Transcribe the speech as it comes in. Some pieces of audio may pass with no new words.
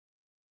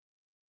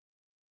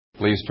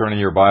Please turn in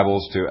your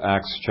Bibles to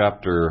Acts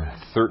chapter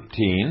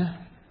 13.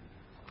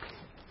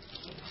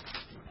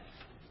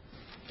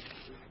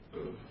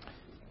 We're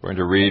going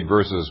to read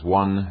verses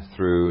 1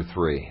 through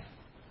 3.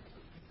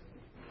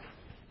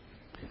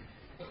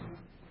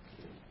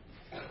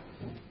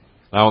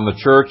 Now in the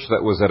church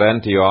that was at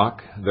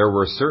Antioch, there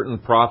were certain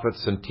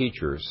prophets and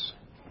teachers,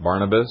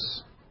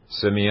 Barnabas,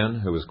 Simeon,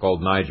 who was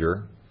called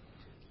Niger,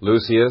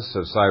 Lucius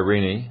of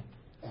Cyrene,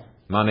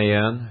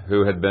 Manaen,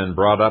 who had been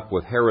brought up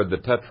with Herod the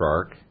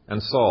Tetrarch,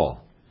 and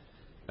Saul.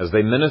 As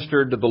they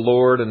ministered to the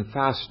Lord and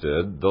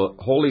fasted, the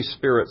Holy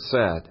Spirit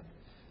said,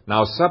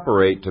 "Now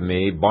separate to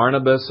me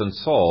Barnabas and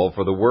Saul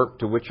for the work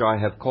to which I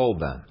have called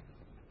them."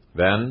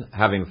 Then,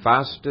 having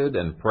fasted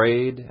and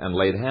prayed and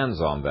laid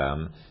hands on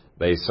them,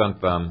 they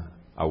sent them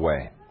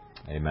away.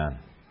 Amen.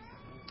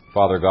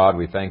 Father God,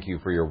 we thank you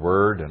for your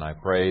word, and I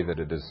pray that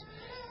it is,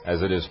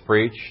 as it is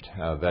preached,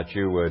 that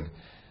you would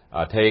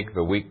take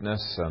the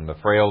weakness and the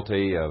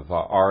frailty of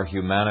our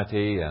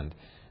humanity, and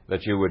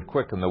that you would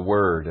quicken the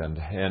word, and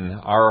in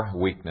our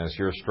weakness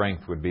your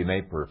strength would be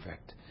made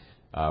perfect.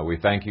 We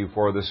thank you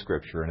for the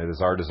Scripture, and it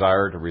is our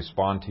desire to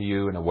respond to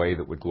you in a way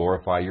that would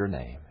glorify your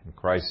name. In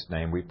Christ's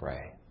name we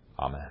pray.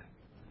 Amen.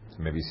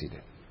 You may be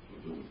seated.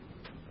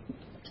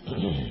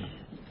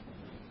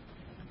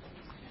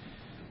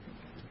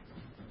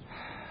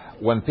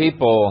 When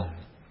people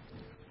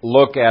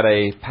look at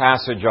a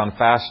passage on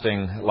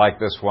fasting like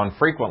this one,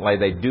 frequently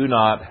they do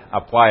not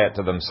apply it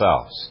to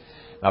themselves.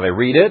 Now, they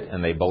read it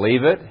and they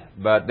believe it,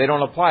 but they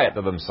don't apply it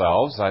to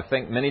themselves. I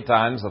think many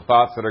times the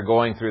thoughts that are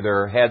going through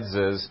their heads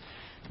is,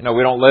 we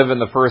don't live in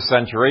the first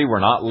century. We're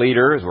not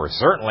leaders. We're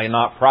certainly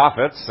not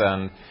prophets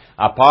and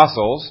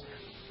apostles.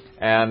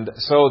 And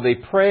so the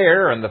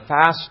prayer and the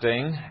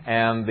fasting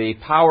and the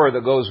power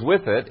that goes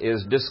with it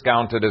is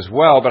discounted as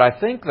well. But I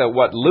think that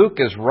what Luke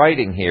is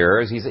writing here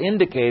is he's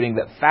indicating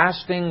that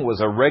fasting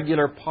was a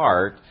regular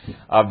part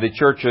of the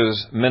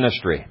church's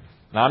ministry.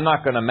 Now, I'm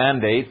not going to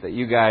mandate that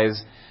you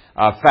guys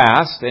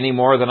fast any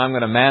more than I'm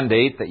going to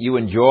mandate that you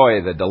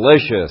enjoy the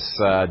delicious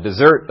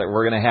dessert that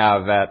we're going to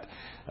have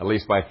at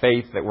least by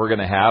faith that we're going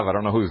to have. I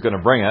don't know who's going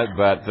to bring it,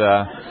 but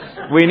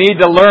we need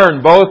to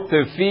learn both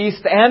to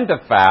feast and to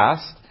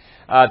fast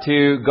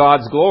to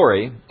God's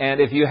glory.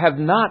 And if you have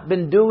not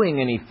been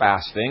doing any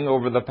fasting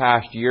over the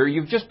past year,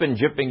 you've just been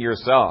gypping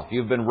yourself.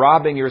 You've been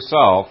robbing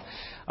yourself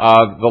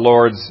of the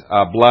Lord's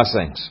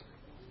blessings.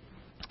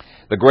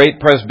 The great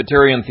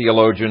Presbyterian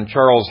theologian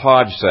Charles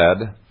Hodge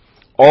said,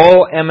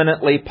 "All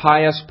eminently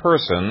pious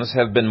persons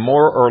have been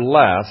more or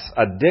less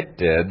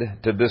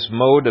addicted to this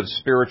mode of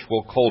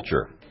spiritual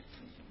culture."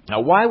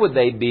 Now, why would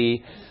they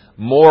be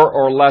more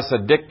or less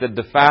addicted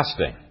to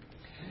fasting?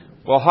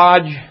 Well,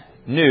 Hodge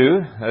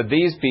knew,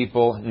 these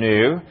people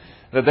knew,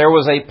 that there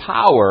was a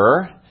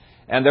power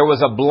and there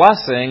was a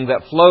blessing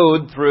that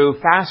flowed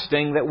through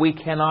fasting that we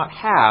cannot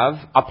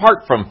have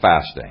apart from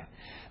fasting.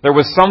 There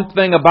was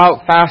something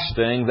about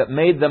fasting that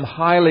made them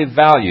highly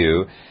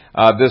value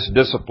this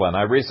discipline.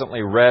 I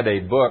recently read a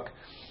book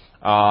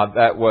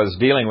that was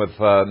dealing with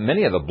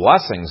many of the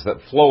blessings that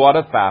flow out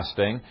of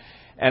fasting,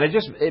 and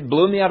it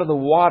blew me out of the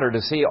water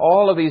to see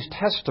all of these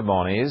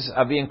testimonies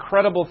of the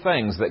incredible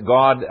things that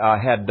God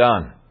had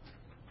done.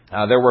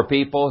 There were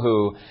people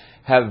who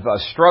have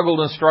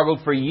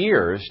struggled for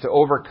years to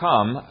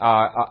overcome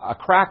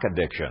crack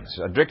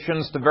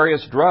addictions to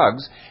various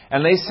drugs.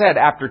 And they said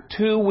after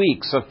 2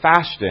 weeks of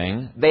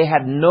fasting, they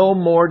had no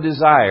more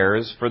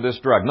desires for this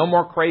drug, no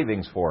more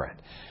cravings for it.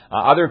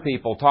 Other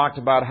people talked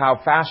about how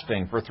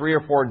fasting for 3 or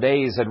 4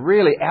 days had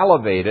really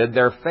elevated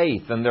their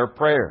faith and their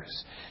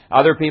prayers.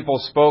 Other people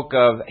spoke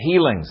of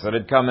healings that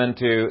had come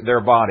into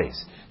their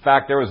bodies. In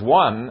fact, there was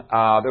one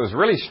that was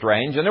really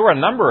strange, and there were a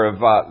number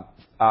of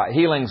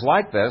healings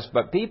like this,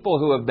 but people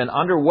who have been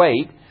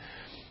underweight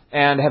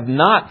and have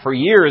not for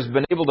years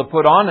been able to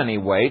put on any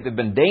weight, they've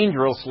been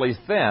dangerously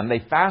thin, they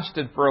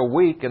fasted for a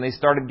week and they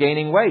started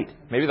gaining weight.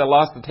 Maybe they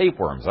lost the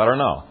tapeworms, I don't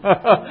know.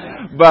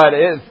 But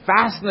it's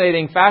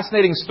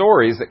fascinating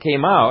stories that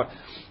came out.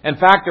 In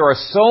fact, there are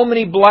so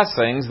many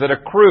blessings that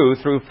accrue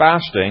through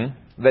fasting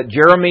that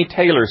Jeremy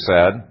Taylor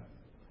said,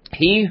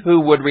 "He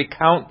who would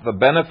recount the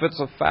benefits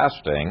of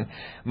fasting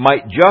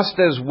might just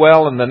as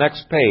well in the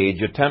next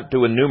page attempt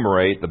to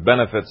enumerate the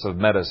benefits of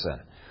medicine."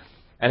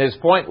 And his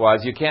point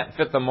was, you can't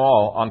fit them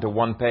all onto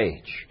one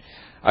page.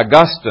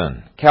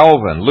 Augustine,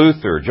 Calvin,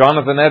 Luther,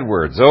 Jonathan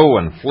Edwards,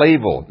 Owen,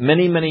 Flavel,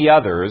 many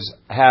others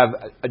have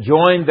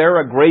joined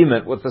their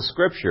agreement with the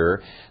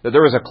Scripture that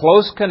there is a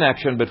close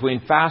connection between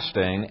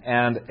fasting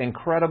and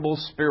incredible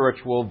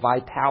spiritual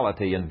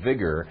vitality and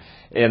vigor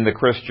in the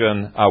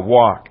Christian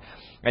walk.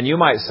 And you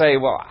might say,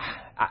 well,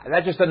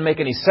 that just doesn't make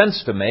any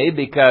sense to me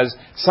because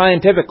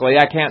scientifically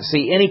I can't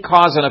see any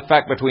cause and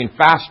effect between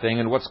fasting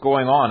and what's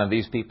going on in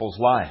these people's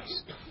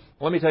lives.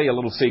 Let me tell you a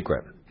little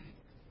secret.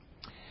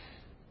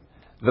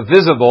 The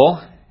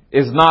visible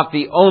is not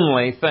the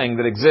only thing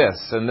that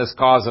exists in this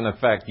cause and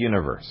effect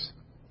universe.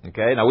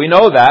 Okay? Now we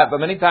know that, but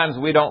many times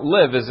we don't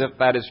live as if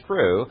that is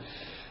true.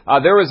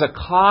 there is a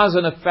cause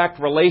and effect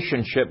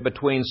relationship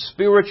between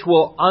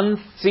spiritual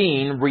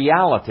unseen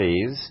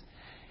realities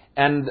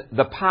and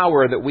the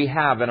power that we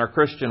have in our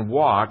Christian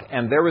walk,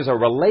 and there is a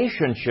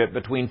relationship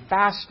between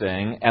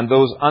fasting and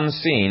those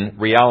unseen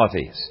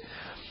realities.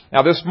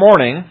 Now this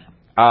morning,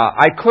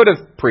 I could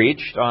have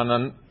preached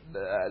on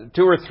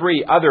 2 or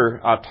 3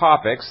 other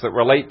topics that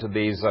relate to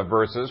these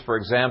verses. For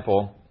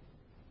example,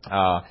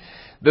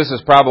 this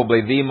is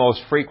probably the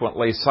most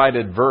frequently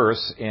cited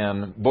verse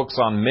in books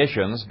on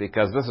missions,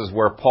 because this is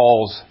where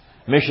Paul's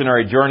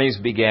missionary journeys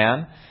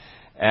began.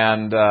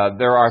 And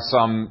there are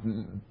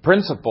some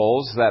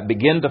principles that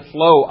begin to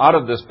flow out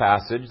of this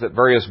passage that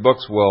various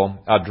books will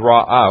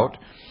draw out.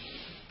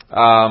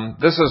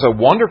 This is a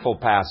wonderful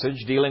passage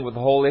dealing with the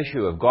whole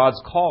issue of God's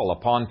call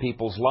upon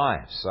people's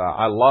lives.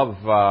 I love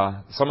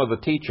some of the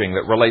teaching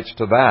that relates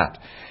to that.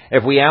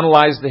 If we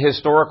analyze the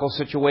historical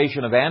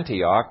situation of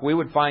Antioch, we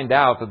would find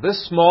out that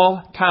this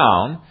small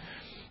town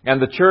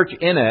and the church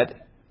in it,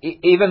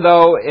 even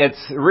though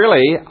it's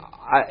really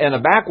in a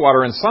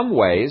backwater in some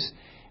ways,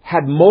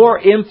 had more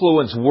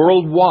influence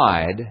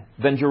worldwide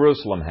than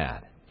Jerusalem had.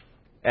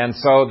 And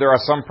so there are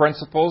some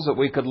principles that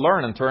we could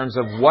learn in terms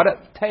of what it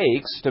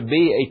takes to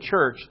be a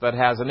church that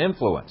has an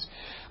influence.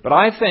 But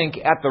I think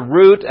at the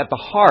root, at the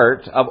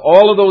heart of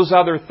all of those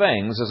other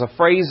things is a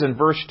phrase in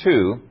verse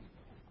 2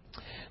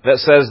 that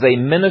says they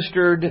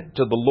ministered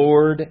to the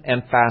Lord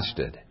and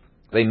fasted.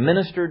 They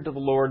ministered to the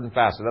Lord and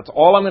fasted. That's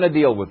all I'm going to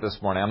deal with this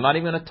morning. I'm not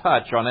even going to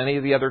touch on any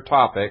of the other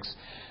topics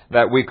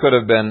that we could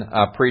have been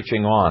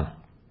preaching on.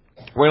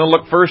 We're going to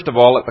look first of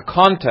all at the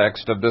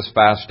context of this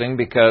fasting,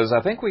 because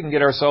I think we can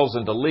get ourselves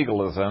into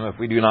legalism if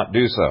we do not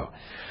do so.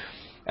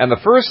 And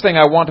the first thing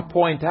I want to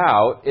point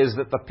out is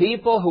that the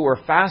people who were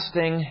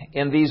fasting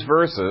in these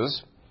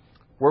verses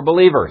were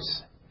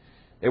believers.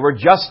 They were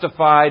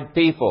justified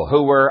people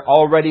who were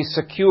already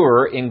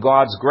secure in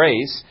God's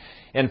grace.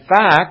 In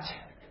fact,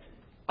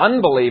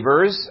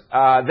 unbelievers,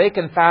 they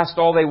can fast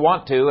all they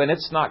want to, and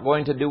it's not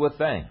going to do a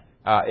thing.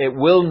 It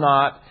will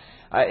not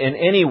in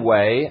any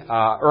way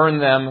earn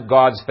them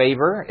God's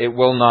favor. It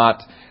will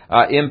not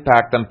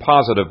impact them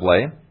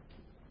positively.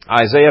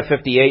 Isaiah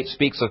 58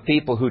 speaks of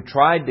people who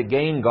tried to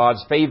gain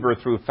God's favor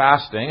through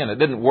fasting, and it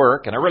didn't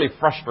work, and it really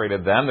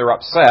frustrated them. They're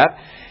upset.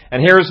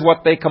 And here's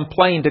what they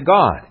complained to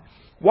God.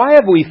 Why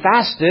have we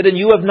fasted and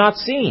you have not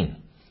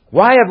seen?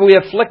 Why have we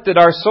afflicted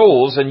our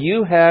souls and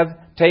you have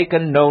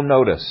taken no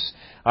notice?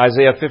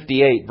 Isaiah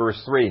 58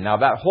 verse 3. Now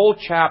that whole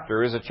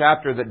chapter is a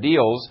chapter that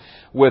deals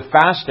with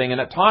fasting, and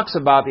it talks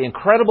about the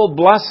incredible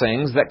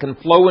blessings that can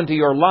flow into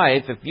your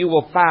life if you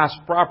will fast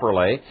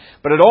properly.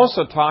 But it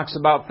also talks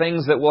about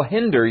things that will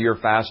hinder your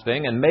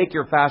fasting and make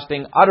your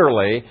fasting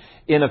utterly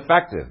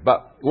ineffective.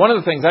 But one of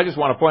the things I just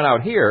want to point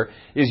out here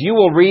is you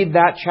will read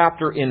that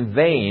chapter in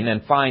vain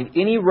and find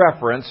any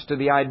reference to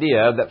the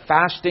idea that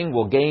fasting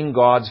will gain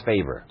God's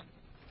favor.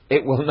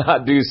 It will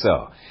not do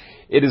so.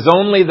 It is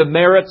only the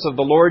merits of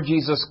the Lord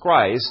Jesus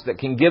Christ that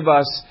can give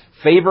us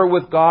favor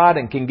with God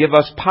and can give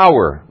us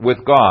power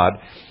with God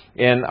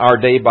in our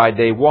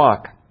day-by-day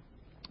walk.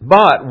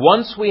 But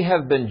once we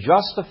have been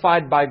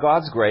justified by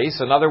God's grace,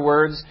 in other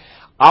words,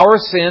 our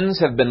sins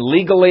have been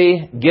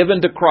legally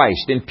given to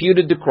Christ,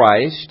 imputed to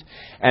Christ,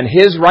 and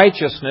His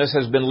righteousness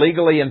has been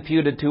legally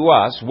imputed to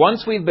us.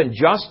 Once we've been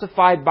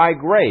justified by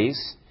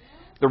grace,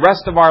 the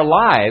rest of our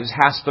lives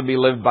has to be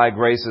lived by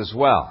grace as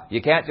well.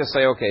 You can't just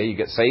say, okay, you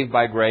get saved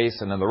by grace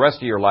and then the rest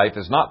of your life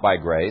is not by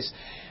grace.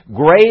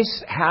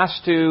 Grace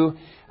has to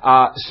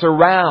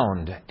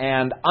surround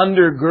and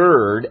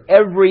undergird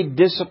every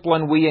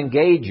discipline we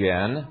engage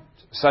in,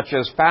 such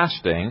as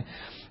fasting,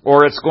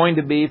 or it's going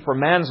to be for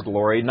man's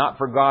glory, not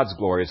for God's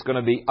glory. It's going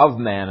to be of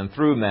man and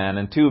through man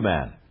and to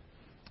man.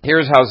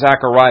 Here's how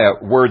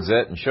Zechariah words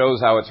it and shows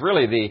how it's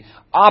really the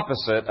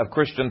opposite of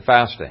Christian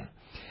fasting.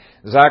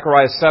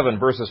 Zechariah 7,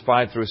 verses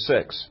 5 through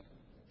 6.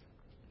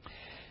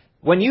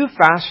 When you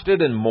fasted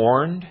and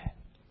mourned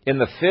in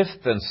the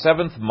 5th and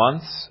 7th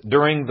months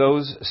during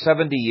those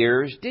 70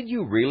 years, did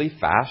you really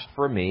fast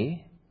for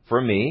me? For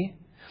me?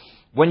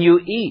 When you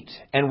eat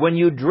and when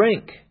you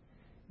drink,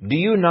 do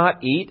you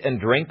not eat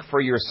and drink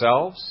for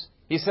yourselves?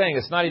 He's saying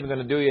it's not even going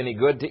to do you any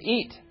good to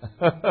eat.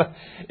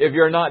 If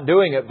you're not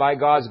doing it by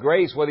God's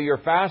grace, whether you're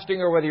fasting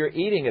or whether you're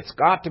eating, it's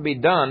got to be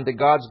done to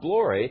God's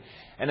glory.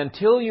 And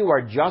until you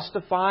are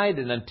justified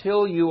and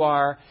until you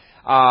are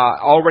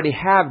already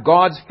have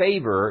God's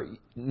favor,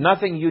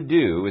 nothing you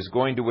do is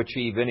going to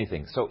achieve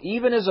anything. So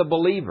even as a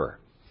believer,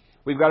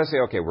 we've got to say,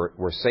 okay,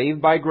 we're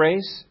saved by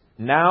grace.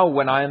 Now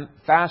when I'm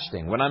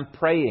fasting, when I'm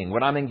praying,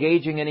 when I'm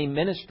engaging in any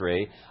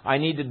ministry, I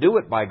need to do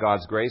it by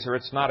God's grace or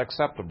it's not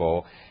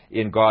acceptable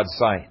in God's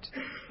sight.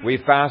 We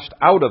fast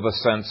out of a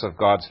sense of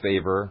God's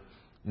favor,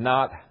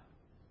 not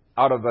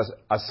out of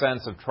a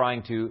sense of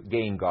trying to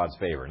gain God's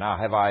favor. Now,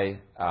 have I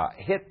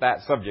hit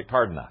that subject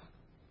hard enough?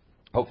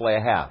 Hopefully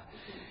I have.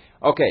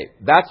 Okay,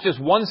 that's just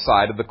one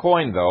side of the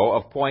coin, though,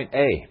 of point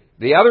A.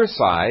 The other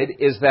side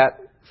is that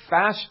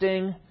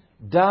fasting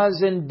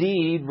does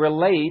indeed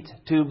relate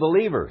to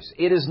believers.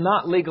 It is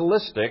not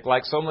legalistic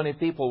like so many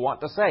people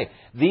want to say.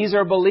 These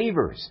are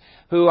believers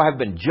who have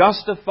been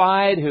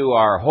justified, who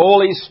are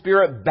Holy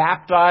Spirit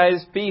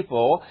baptized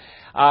people,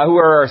 who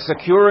are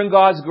secure in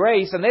God's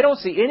grace, and they don't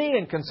see any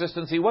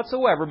inconsistency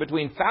whatsoever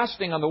between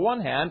fasting on the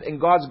one hand and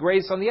God's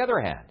grace on the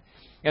other hand.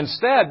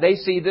 Instead, they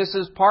see this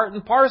as part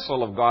and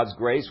parcel of God's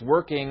grace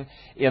working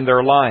in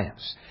their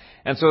lives.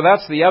 And so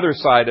that's the other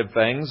side of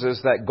things,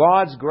 is that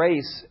God's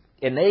grace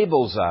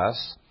enables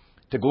us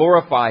to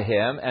glorify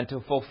Him and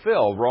to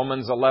fulfill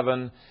Romans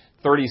 11:36,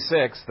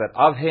 that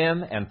of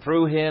Him and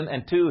through Him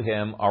and to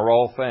Him are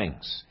all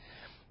things.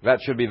 That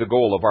should be the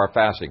goal of our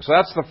fasting. So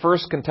that's the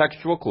first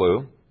contextual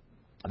clue.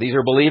 These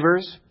are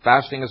believers.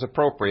 Fasting is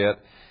appropriate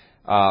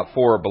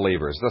for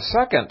believers. The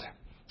second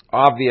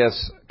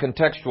obvious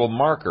contextual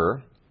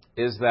marker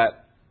is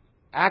that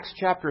Acts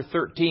chapter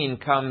 13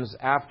 comes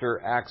after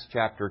Acts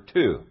chapter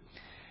 2.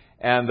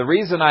 And the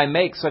reason I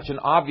make such an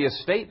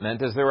obvious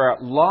statement is there are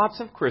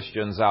lots of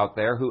Christians out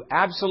there who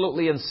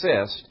absolutely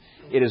insist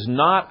it is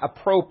not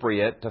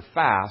appropriate to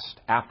fast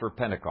after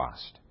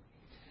Pentecost.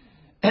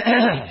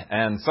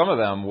 And some of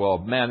them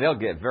they'll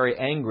get very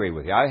angry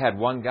with you. I had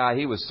one guy,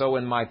 he was so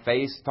in my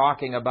face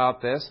talking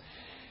about this.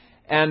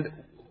 And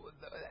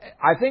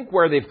I think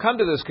where they've come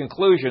to this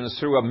conclusion is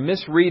through a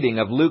misreading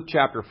of Luke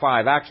chapter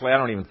 5. Actually, I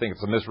don't even think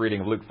it's a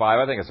misreading of Luke 5.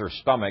 I think it's their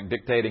stomach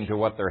dictating to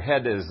what their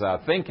head is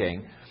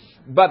thinking.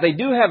 But they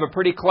do have a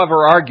pretty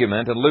clever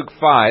argument in Luke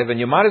 5, and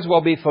you might as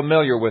well be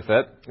familiar with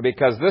it,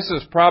 because this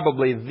is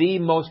probably the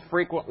most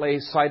frequently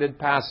cited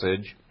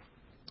passage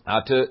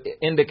to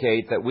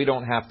indicate that we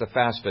don't have to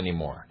fast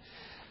anymore.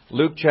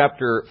 Luke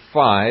chapter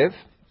 5,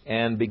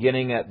 and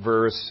beginning at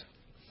verse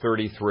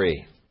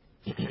 33.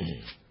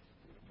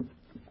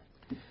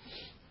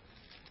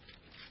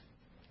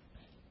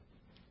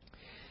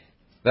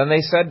 Then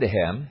they said to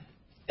him,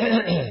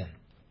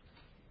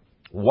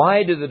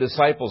 "Why do the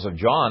disciples of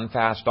John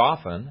fast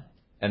often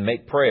and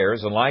make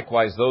prayers, and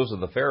likewise those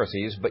of the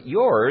Pharisees, but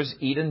yours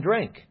eat and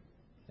drink?"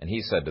 And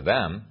he said to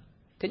them,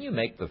 "Can you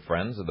make the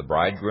friends of the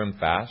bridegroom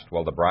fast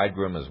while the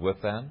bridegroom is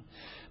with them?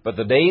 But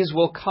the days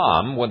will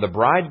come when the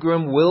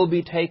bridegroom will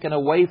be taken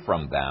away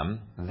from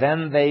them,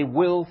 then they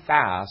will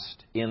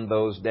fast in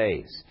those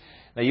days."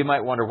 Now you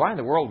might wonder, why in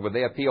the world would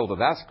they appeal to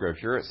that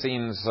scripture? It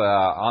seems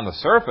on the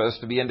surface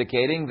to be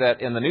indicating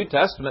that in the New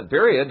Testament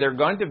period they're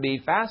going to be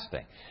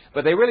fasting.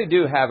 But they really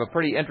do have a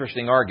pretty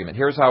interesting argument.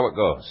 Here's how it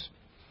goes.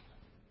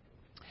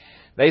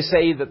 They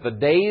say that the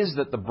days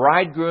that the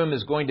bridegroom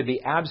is going to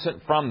be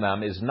absent from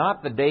them is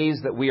not the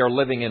days that we are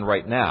living in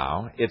right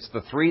now. It's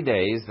the 3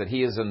 days that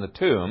He is in the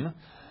tomb.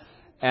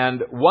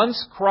 And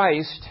once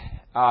Christ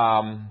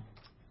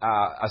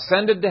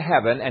ascended to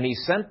heaven and He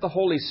sent the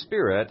Holy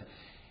Spirit,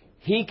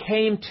 He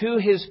came to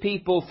His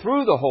people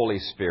through the Holy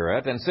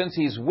Spirit, and since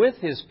He's with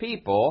His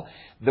people,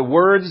 the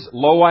words,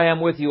 "Lo, I am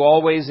with you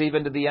always,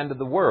 even to the end of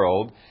the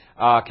world,"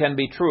 can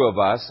be true of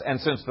us. And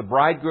since the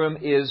bridegroom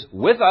is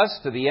with us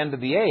to the end of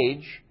the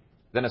age,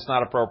 then it's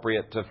not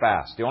appropriate to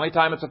fast. The only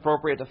time it's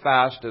appropriate to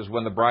fast is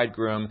when the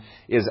bridegroom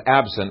is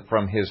absent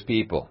from His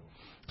people.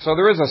 So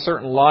there is a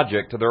certain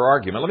logic to their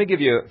argument. Let me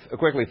give you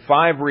quickly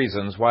 5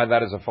 reasons why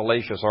that is a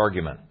fallacious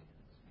argument.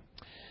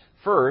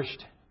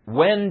 First,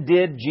 when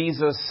did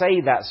Jesus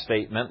say that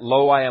statement,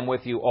 "Lo, I am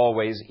with you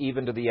always,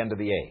 even to the end of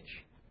the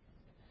age"?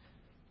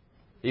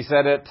 He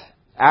said it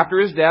after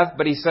His death,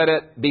 but He said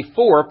it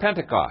before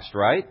Pentecost,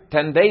 right?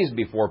 10 days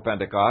before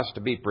Pentecost,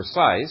 to be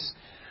precise.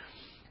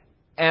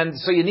 And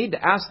so you need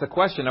to ask the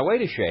question, now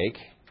wait a shake,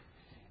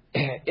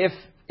 if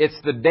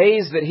it's the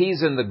days that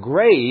He's in the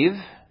grave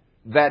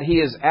that He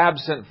is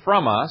absent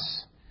from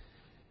us,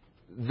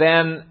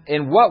 then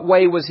in what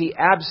way was He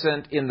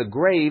absent in the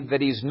grave that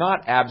He's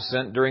not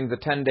absent during the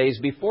 10 days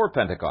before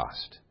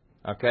Pentecost?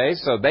 Okay,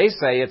 so they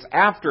say it's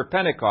after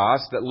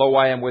Pentecost that, "Lo,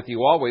 I am with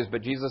you always,"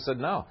 but Jesus said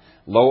no.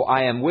 "Lo,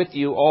 I am with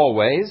you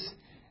always"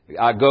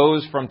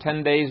 goes from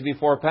 10 days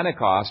before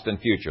Pentecost and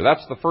future.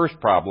 That's the first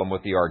problem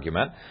with the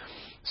argument.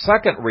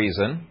 Second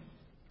reason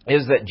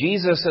is that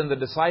Jesus and the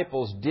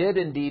disciples did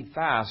indeed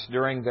fast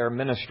during their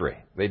ministry.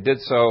 They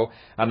did so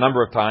a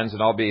number of times,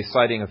 and I'll be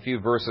citing a few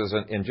verses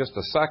in just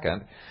a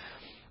second.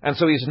 And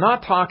so He's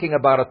not talking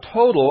about a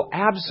total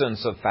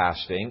absence of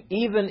fasting,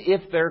 even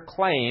if their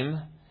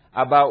claim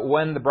about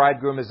when the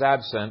bridegroom is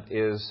absent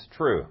is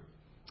true.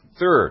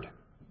 Third,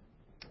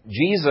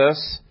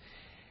 Jesus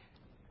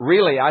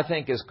really, I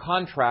think, is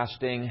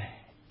contrasting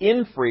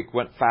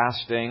infrequent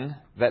fasting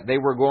that they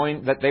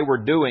were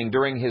doing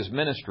during His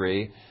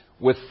ministry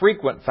with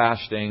frequent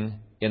fasting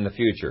in the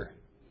future.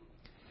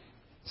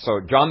 So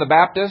John the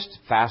Baptist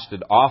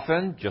fasted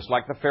often, just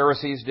like the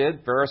Pharisees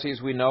did.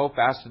 Pharisees, we know,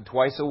 fasted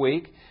twice a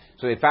week.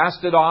 So they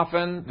fasted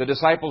often. The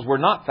disciples were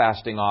not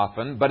fasting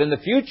often, but in the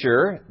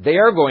future, they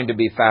are going to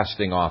be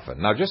fasting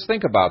often. Now just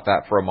think about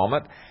that for a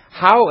moment.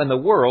 How in the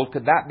world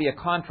could that be a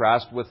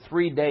contrast with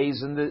 3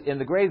 days in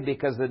the grave?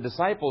 Because the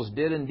disciples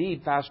did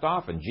indeed fast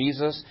often.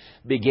 Jesus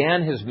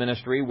began His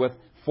ministry with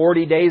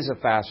 40 days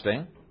of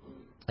fasting.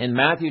 In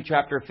Matthew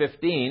chapter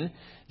 15,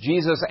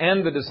 Jesus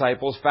and the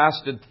disciples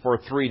fasted for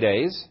 3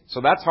 days,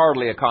 so that's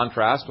hardly a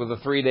contrast with the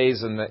 3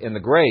 days in the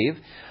grave.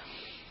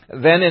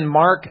 Then in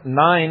Mark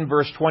 9,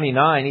 verse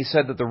 29, he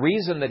said that the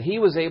reason that he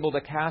was able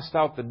to cast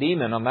out the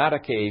demon on that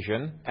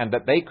occasion and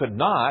that they could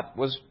not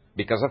was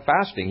because of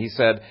fasting. He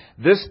said,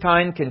 "This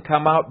kind can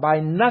come out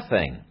by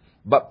nothing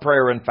but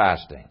prayer and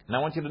fasting." And I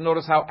want you to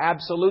notice how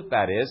absolute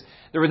that is.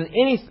 There isn't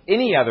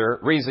any other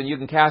reason you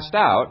can cast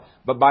out,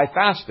 but by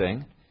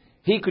fasting.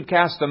 He could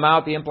cast them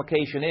out. The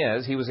implication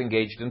is he was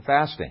engaged in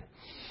fasting.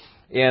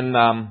 In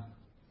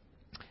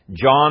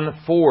John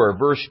 4,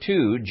 verse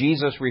 2,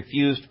 Jesus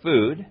refused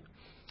food.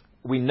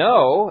 We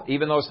know,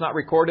 even though it's not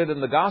recorded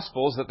in the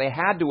Gospels, that they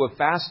had to have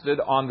fasted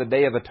on the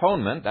Day of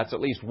Atonement. That's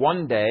at least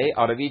one day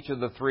out of each of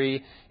the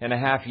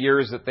 3.5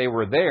 years that they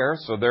were there.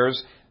 So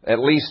there's at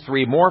least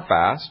 3 more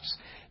fasts.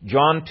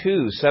 John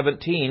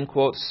 2:17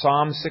 quotes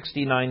Psalm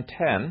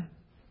 69:10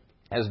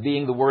 as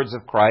being the words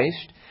of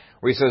Christ,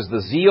 where he says,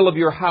 "The zeal of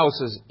your house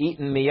has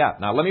eaten me up."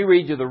 Now let me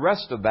read you the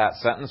rest of that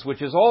sentence,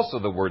 which is also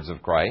the words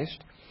of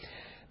Christ.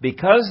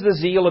 "Because the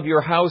zeal of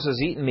your house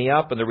has eaten me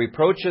up, and the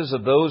reproaches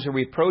of those who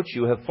reproach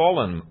you have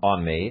fallen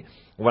on me,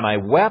 when I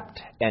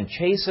wept and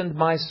chastened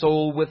my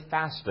soul with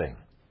fasting."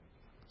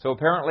 So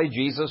apparently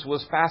Jesus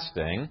was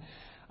fasting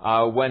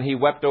when he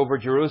wept over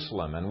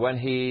Jerusalem and when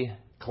he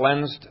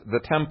cleansed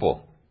the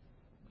temple.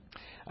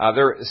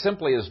 There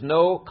simply is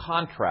no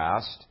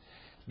contrast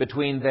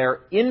between their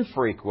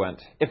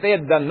infrequent, if they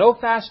had done no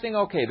fasting,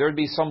 okay, there would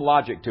be some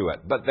logic to it,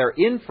 but their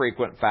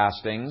infrequent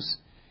fastings,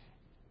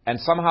 and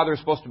somehow there's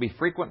supposed to be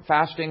frequent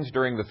fastings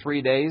during the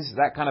 3 days,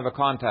 that kind of a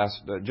contrast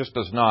just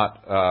does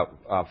not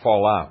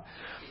fall out.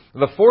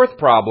 The fourth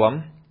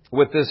problem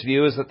with this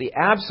view is that the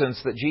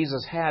absence that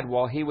Jesus had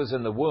while he was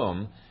in the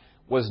womb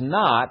was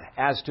not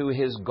as to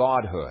his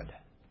godhood.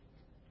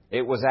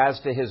 It was as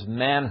to his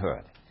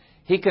manhood.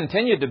 He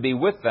continued to be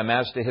with them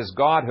as to his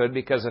godhood,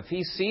 because if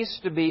he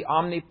ceased to be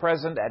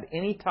omnipresent at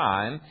any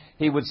time,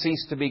 he would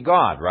cease to be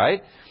God,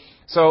 right?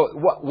 So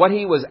what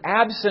he was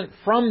absent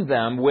from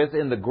them with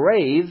in the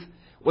grave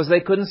was they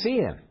couldn't see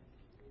him.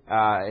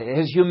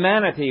 His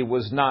humanity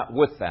was not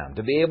with them,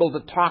 to be able to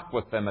talk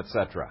with them,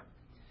 etc.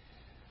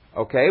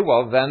 Okay,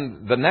 well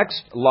then the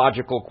next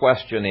logical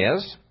question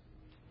is,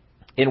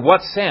 in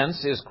what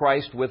sense is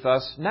Christ with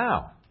us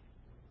now?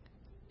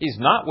 He's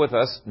not with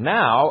us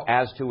now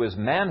as to his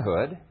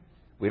manhood.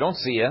 We don't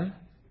see him.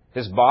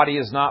 His body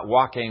is not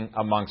walking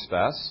amongst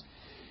us.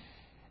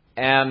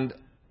 And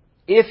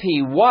if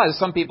he was,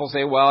 some people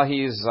say, well,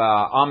 he's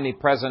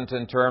omnipresent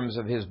in terms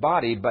of his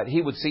body, but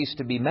he would cease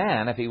to be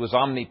man if he was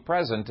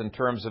omnipresent in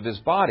terms of his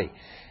body.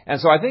 And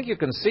so I think you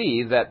can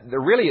see that there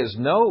really is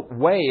no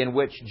way in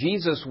which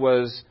Jesus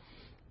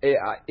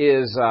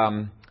is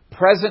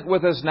present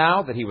with us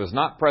now, that he was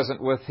not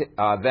present with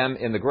them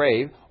in the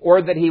grave,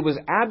 or that he was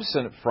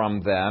absent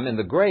from them in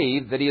the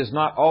grave, that he is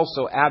not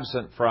also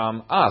absent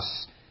from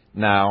us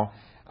now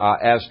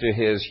as to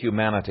his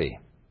humanity.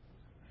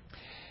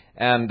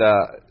 And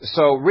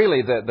so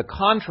really the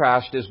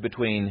contrast is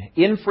between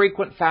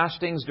infrequent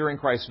fastings during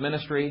Christ's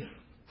ministry,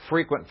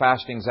 frequent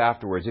fastings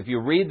afterwards. If you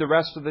read the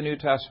rest of the New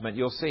Testament,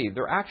 you'll see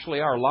there actually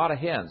are a lot of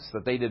hints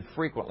that they did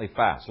frequently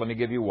fast. Let me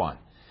give you one.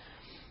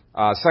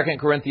 2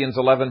 Corinthians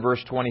 11,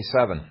 verse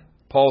 27.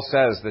 Paul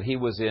says that he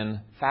was in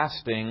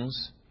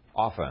fastings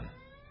often.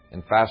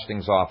 In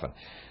fastings often.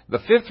 The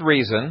fifth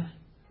reason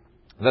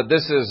that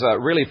this is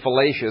really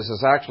fallacious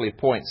is actually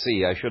point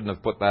C. I shouldn't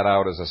have put that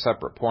out as a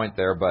separate point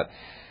there, but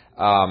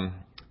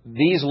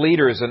these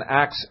leaders in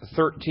Acts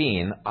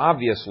 13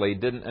 obviously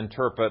didn't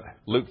interpret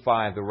Luke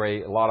 5 the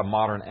way a lot of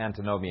modern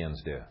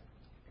antinomians do.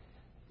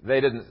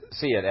 They didn't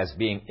see it as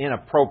being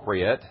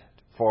inappropriate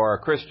for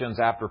Christians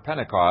after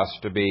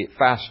Pentecost to be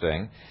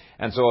fasting.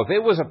 And so if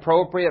it was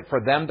appropriate for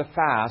them to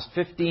fast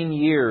 15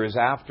 years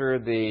after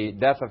the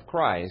death of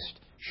Christ,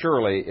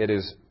 surely it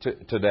is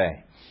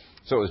today.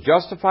 So it was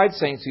justified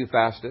saints who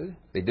fasted.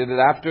 They did it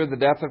after the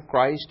death of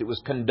Christ. It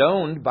was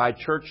condoned by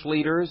church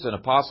leaders and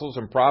apostles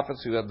and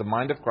prophets who had the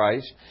mind of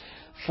Christ.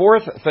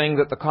 Fourth thing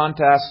that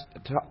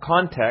the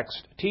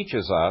context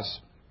teaches us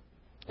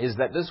is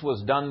that this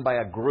was done by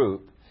a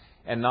group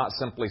and not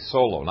simply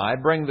solo. Now I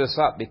bring this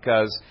up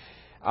because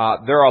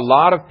there are a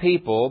lot of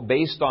people,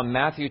 based on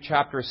Matthew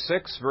chapter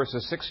 6,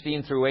 verses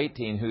 16 through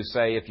 18, who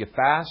say if you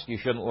fast, you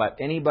shouldn't let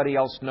anybody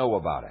else know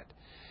about it.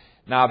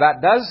 Now,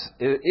 that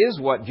is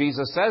what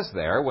Jesus says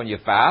there. When you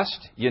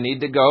fast, you need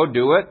to go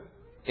do it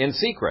in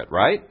secret,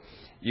 right?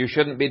 You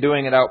shouldn't be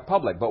doing it out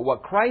public. But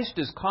what Christ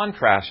is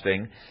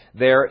contrasting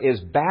there is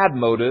bad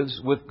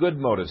motives with good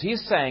motives.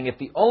 He's saying if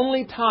the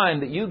only time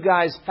that you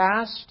guys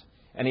fast,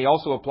 and he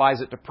also applies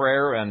it to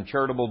prayer and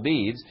charitable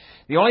deeds,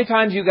 the only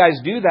times you guys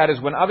do that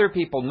is when other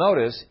people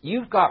notice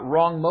you've got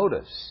wrong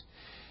motives.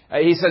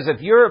 He says,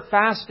 if you're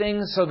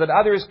fasting so that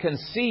others can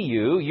see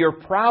you, you're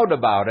proud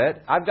about it,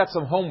 I've got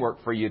some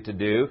homework for you to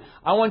do.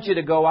 I want you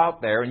to go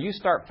out there and you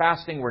start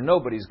fasting where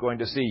nobody's going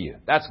to see you.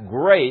 That's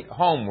great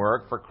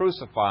homework for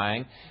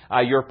crucifying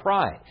your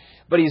pride.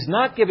 But he's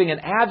not giving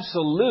an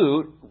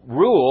absolute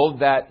rule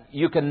that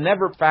you can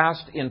never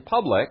fast in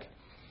public.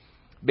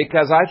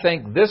 because I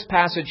think this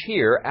passage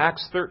here,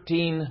 Acts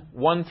 13,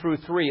 1 through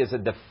 3, is a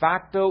de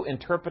facto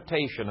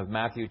interpretation of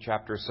Matthew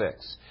chapter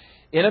 6.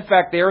 In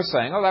effect, they are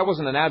saying, oh, that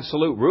wasn't an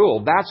absolute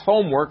rule. That's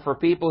homework for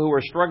people who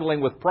are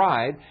struggling with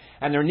pride,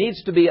 and there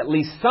needs to be at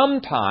least some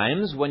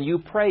times when you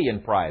pray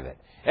in private,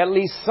 at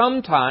least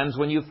sometimes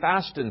when you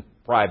fast in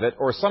private,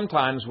 or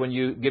sometimes when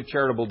you give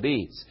charitable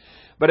deeds.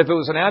 But if it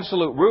was an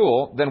absolute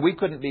rule, then we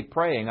couldn't be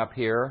praying up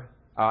here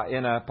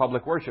in a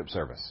public worship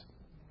service,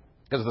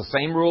 because the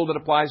same rule that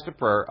applies to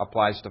prayer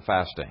applies to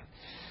fasting.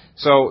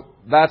 So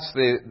that's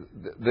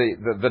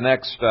the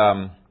next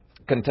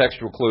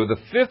contextual clue. The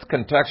fifth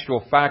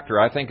contextual factor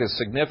I think is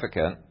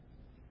significant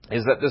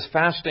is that this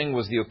fasting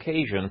was the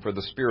occasion for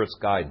the Spirit's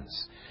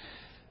guidance.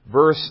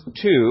 Verse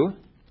 2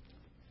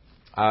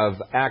 of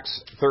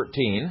Acts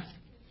 13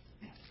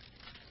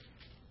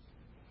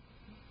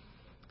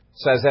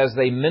 says, as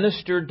they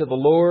ministered to the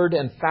Lord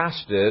and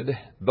fasted,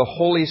 the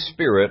Holy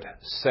Spirit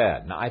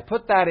said. Now, I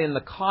put that in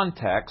the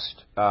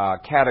context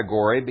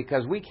category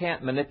because we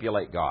can't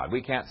manipulate God.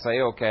 We can't say,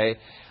 okay,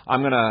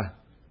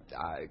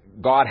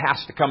 God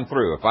has to come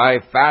through. If I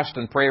fast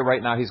and pray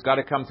right now, He's got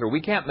to come through. We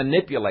can't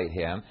manipulate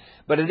Him.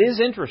 But it is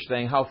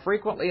interesting how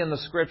frequently in the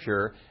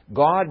Scripture,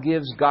 God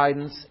gives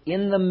guidance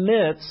in the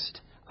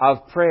midst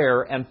of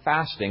prayer and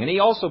fasting. And He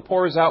also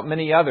pours out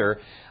many other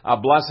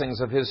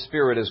blessings of His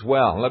Spirit as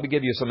well. Let me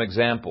give you some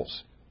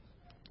examples.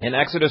 In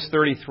Exodus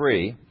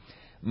 33,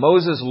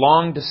 Moses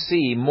longed to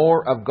see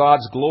more of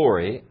God's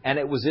glory, and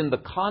it was in the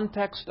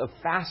context of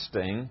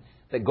fasting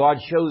that God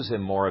shows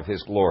him more of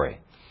His glory.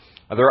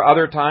 There are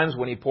other times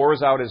when He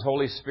pours out His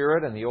Holy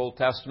Spirit in the Old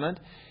Testament.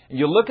 And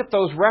you look at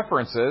those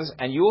references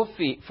and you will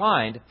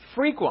find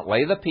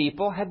frequently the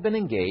people had been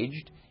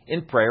engaged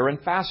in prayer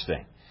and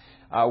fasting.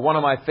 One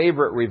of my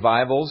favorite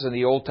revivals in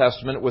the Old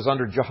Testament was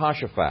under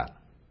Jehoshaphat.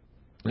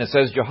 And it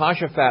says,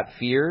 Jehoshaphat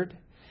feared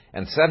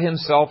and set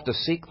himself to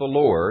seek the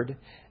Lord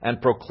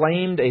and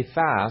proclaimed a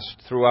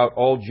fast throughout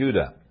all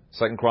Judah.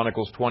 2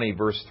 Chronicles 20,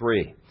 verse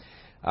 3.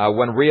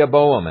 When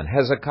Rehoboam and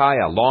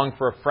Hezekiah longed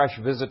for a fresh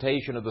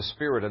visitation of the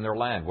Spirit in their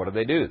land, what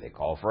do? They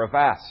call for a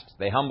fast.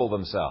 They humble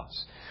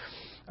themselves.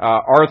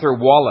 Arthur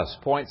Wallace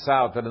points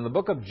out that in the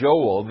book of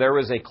Joel, there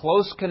is a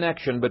close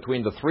connection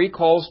between the three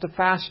calls to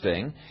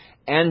fasting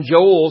and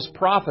Joel's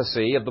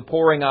prophecy of the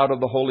pouring out of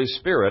the Holy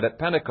Spirit at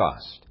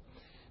Pentecost.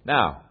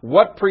 Now,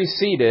 what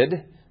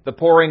preceded the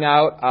pouring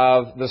out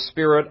of the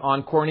Spirit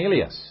on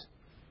Cornelius?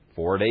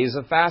 4 days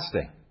of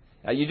fasting.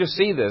 Now, you just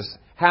see this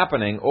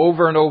happening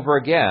over and over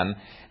again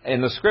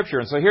in the Scripture.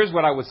 And so here's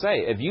what I would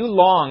say. If you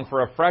long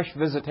for a fresh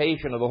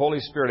visitation of the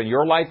Holy Spirit in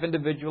your life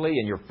individually,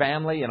 in your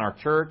family, in our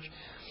church,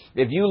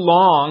 if you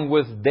long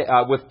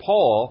with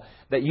Paul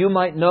that you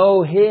might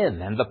know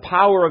Him and the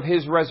power of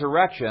His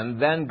resurrection,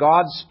 then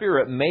God's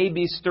Spirit may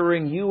be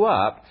stirring you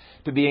up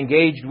to be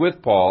engaged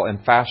with Paul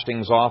in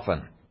fastings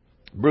often.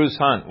 Bruce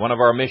Hunt, one of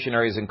our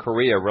missionaries in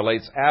Korea,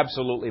 relates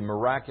absolutely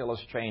miraculous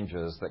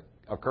changes that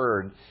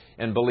occurred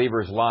in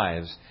believers'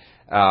 lives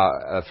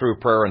through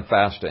prayer and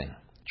fasting.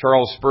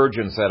 Charles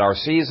Spurgeon said, our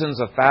seasons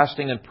of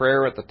fasting and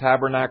prayer at the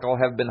tabernacle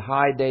have been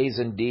high days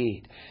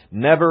indeed.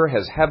 Never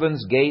has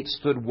heaven's gate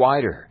stood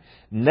wider.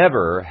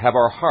 Never have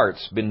our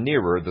hearts been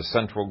nearer the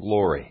central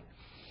glory.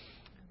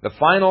 The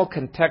final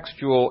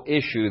contextual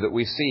issue that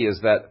we see is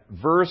that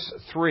verse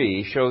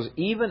 3 shows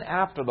even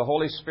after the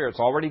Holy Spirit's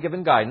already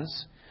given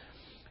guidance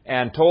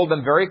and told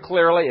them very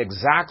clearly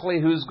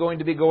exactly who's going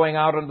to be going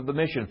out onto the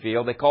mission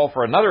field, they call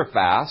for another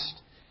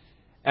fast.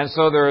 And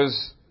so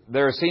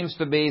there seems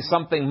to be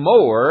something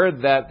more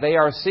that they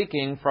are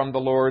seeking from the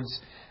Lord's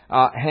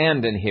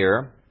hand in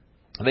here.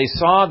 They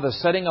saw the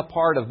setting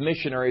apart of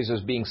missionaries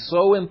as being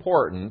so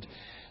important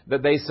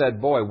that they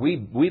said, boy,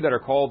 we better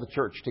call the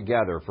church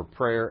together for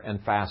prayer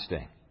and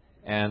fasting.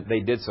 And they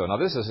did so. Now,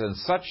 this is in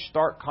such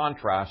stark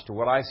contrast to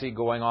what I see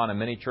going on in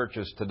many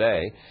churches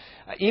today.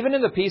 Even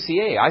in the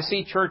PCA, I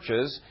see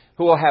churches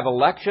who will have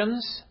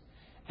elections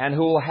and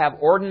who will have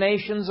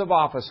ordinations of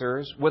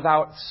officers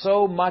without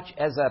so much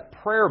as a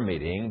prayer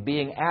meeting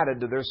being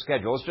added to their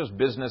schedule. It's just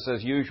business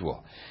as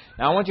usual.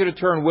 Now, I want you to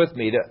turn with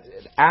me to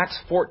Acts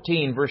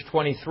 14, verse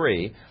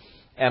 23,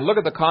 and look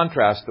at the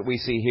contrast that we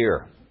see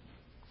here.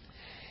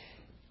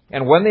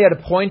 And when they had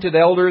appointed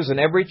elders in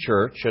every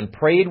church and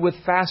prayed with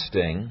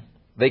fasting,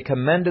 they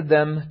commended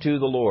them to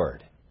the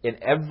Lord.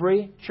 In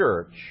every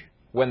church,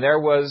 when there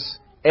was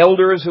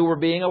elders who were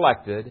being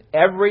elected,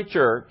 every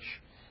church,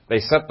 they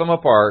set them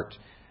apart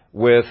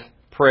with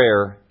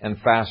prayer and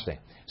fasting.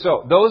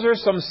 So those are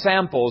some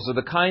samples of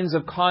the kinds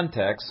of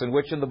contexts in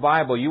which in the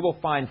Bible you will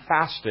find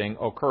fasting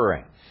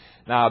occurring.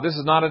 Now, this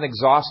is not an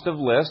exhaustive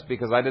list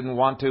because I didn't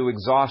want to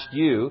exhaust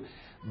you.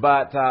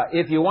 But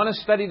if you want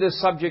to study this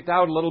subject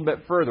out a little bit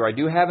further, I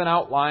do have an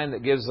outline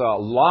that gives a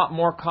lot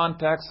more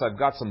context. I've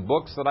got some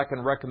books that I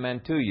can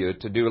recommend to you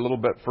to do a little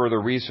bit further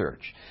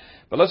research.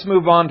 But let's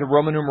move on to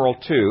Roman numeral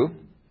 2.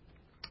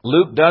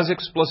 Luke does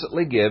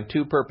explicitly give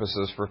two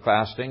purposes for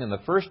fasting, and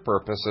the first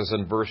purpose is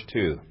in verse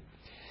 2.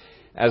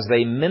 As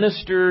they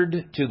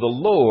ministered to the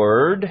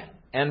Lord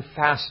and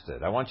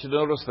fasted. I want you to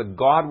notice the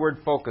Godward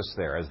focus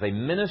there, as they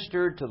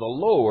ministered to the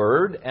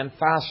Lord and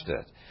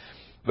fasted.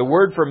 The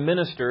word for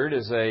ministered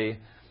is an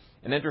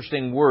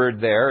interesting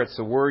word there. It's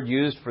a word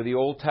used for the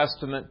Old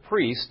Testament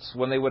priests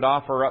when they would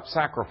offer up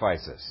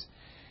sacrifices.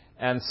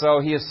 And so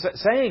he is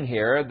saying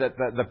here that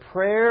the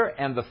prayer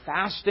and the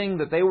fasting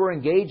that they were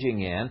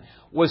engaging in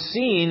was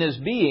seen as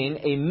being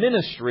a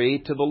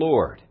ministry to the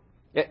Lord.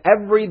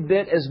 Every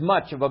bit as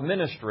much of a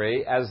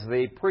ministry as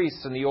the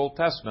priests in the Old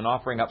Testament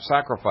offering up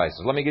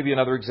sacrifices. Let me give you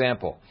another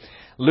example.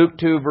 Luke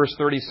 2, verse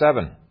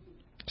 37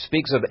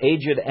 speaks of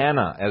aged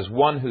Anna as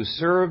one who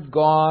served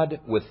God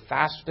with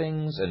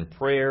fastings and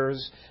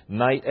prayers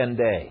night and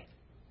day.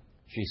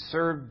 She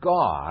served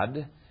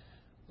God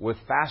with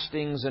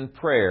fastings and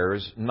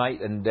prayers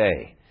night and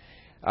day.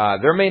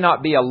 There may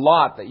not be a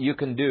lot that you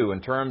can do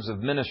in terms of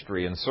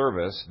ministry and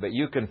service, but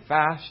you can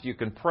fast, you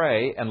can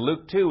pray, and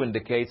Luke 2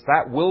 indicates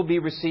that will be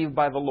received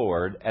by the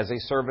Lord as a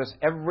service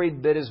every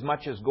bit as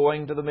much as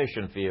going to the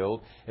mission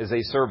field is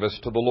a service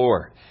to the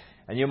Lord.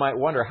 And you might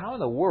wonder, how in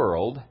the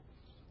world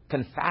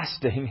can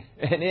fasting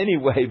in any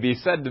way be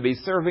said to be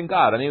serving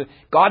God? I mean,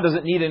 God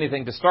doesn't need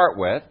anything to start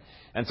with,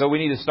 and so we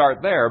need to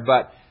start there,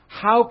 but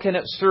how can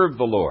it serve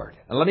the Lord?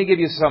 And let me give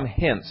you some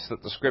hints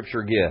that the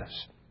Scripture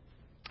gives.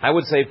 I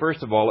would say,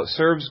 first of all, it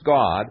serves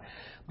God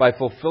by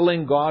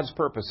fulfilling God's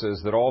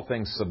purposes that all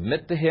things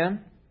submit to Him,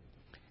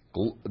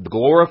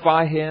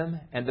 glorify Him,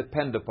 and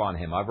depend upon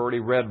Him. I've already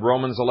read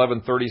Romans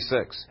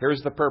 11:36.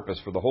 Here's the purpose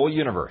for the whole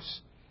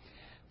universe.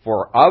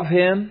 For of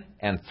Him,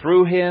 and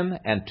through Him,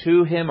 and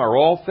to Him are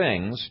all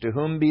things, to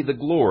whom be the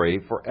glory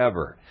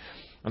forever.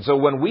 And so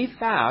when we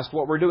fast,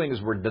 what we're doing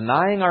is we're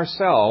denying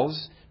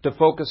ourselves to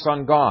focus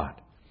on God.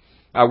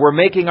 We're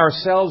making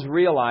ourselves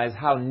realize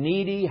how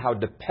needy, how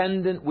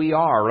dependent we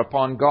are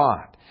upon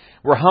God.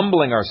 We're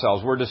humbling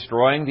ourselves. We're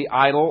destroying the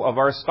idol of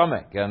our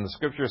stomach. And the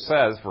Scripture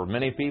says, for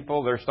many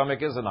people, their stomach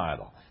is an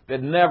idol.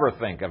 They'd never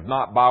think of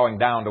not bowing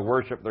down to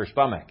worship their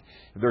stomach.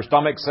 If their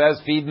stomach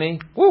says, feed me,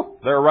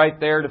 they're right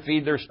there to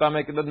feed their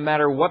stomach. It doesn't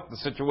matter what the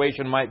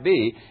situation might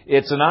be.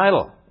 It's an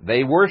idol.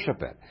 They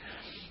worship it.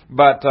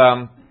 But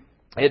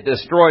it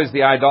destroys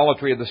the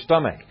idolatry of the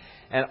stomach.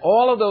 And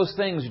all of those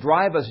things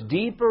drive us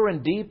deeper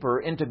and deeper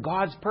into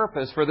God's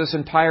purpose for this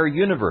entire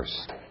universe.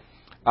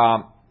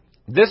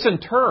 This, in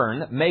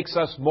turn, makes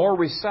us more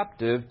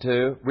receptive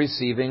to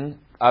receiving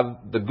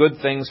of the good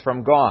things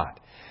from God.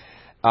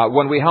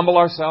 When we humble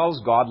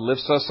ourselves, God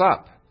lifts us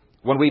up.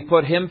 When we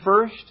put Him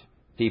first,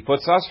 He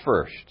puts us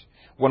first.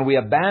 When we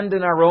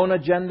abandon our own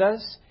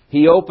agendas,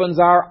 He opens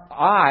our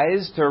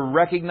eyes to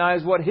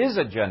recognize what His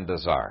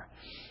agendas are.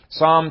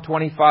 Psalm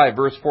 25,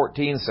 verse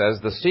 14 says,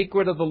 the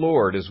secret of the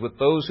Lord is with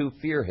those who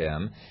fear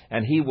Him,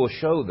 and He will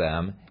show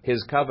them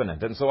His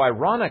covenant. And so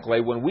ironically,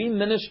 when we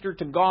minister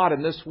to God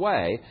in this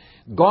way,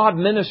 God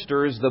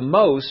ministers the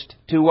most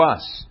to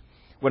us.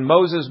 When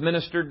Moses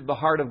ministered to the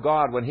heart of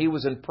God, when he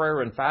was in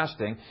prayer and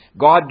fasting,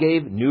 God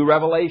gave new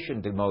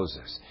revelation to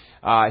Moses.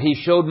 He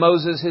showed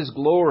Moses His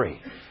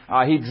glory.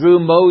 He drew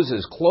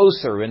Moses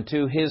closer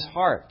into His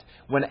heart.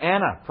 When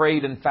Anna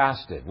prayed and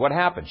fasted, what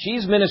happened?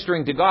 She's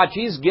ministering to God.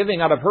 She's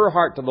giving out of her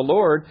heart to the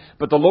Lord,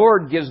 but the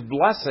Lord gives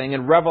blessing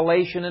and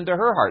revelation into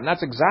her heart. And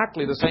that's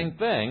exactly the same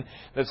thing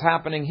that's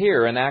happening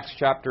here in Acts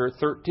chapter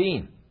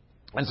 13.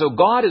 And so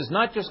God is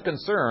not just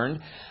concerned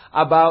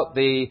about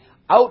the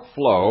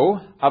outflow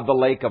of the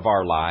lake of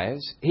our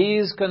lives.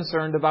 He's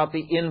concerned about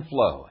the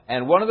inflow.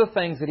 And one of the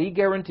things that He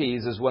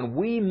guarantees is when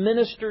we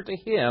minister to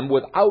Him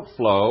with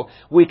outflow,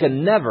 we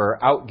can never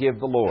outgive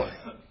the Lord.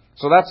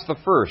 So that's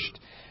the first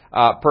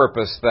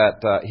purpose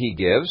that He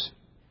gives.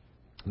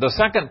 The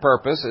second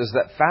purpose is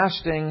that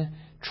fasting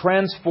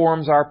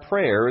transforms our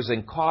prayers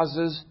and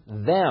causes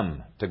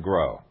them to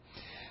grow.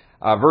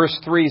 Verse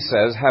 3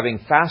 says, having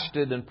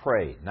fasted and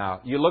prayed.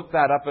 Now, you look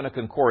that up in a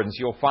concordance,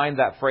 you'll find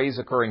that phrase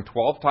occurring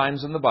 12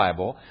 times in the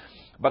Bible.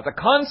 But the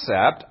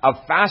concept of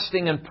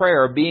fasting and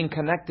prayer being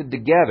connected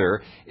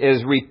together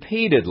is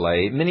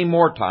repeatedly, many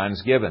more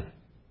times given.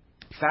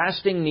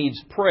 Fasting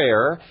needs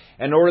prayer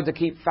in order to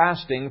keep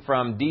fasting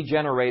from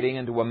degenerating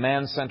into a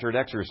man-centered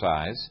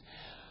exercise.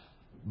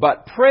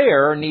 But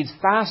prayer needs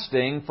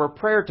fasting for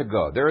prayer to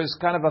go. There is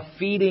kind of a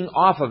feeding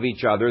off of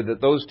each other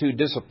that those two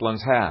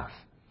disciplines have.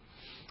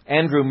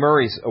 Andrew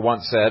Murray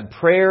once said,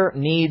 prayer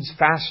needs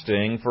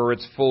fasting for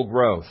its full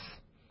growth.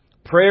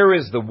 Prayer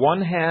is the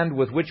one hand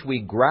with which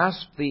we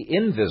grasp the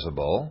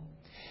invisible.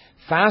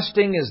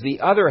 Fasting is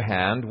the other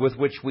hand with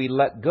which we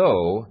let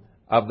go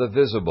of the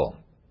visible.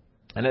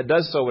 And it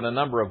does so in a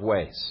number of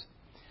ways.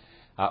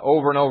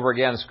 Over and over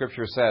again,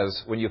 Scripture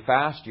says, when you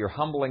fast, you're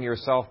humbling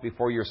yourself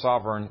before your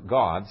sovereign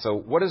God. So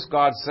what does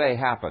God say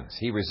happens?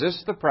 He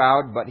resists the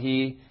proud, but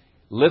He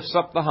lifts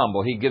up the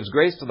humble. He gives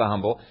grace to the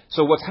humble.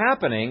 So what's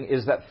happening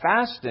is that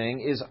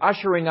fasting is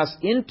ushering us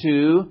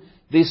into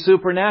the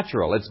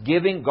supernatural.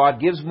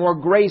 God gives more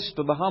grace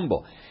to the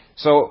humble.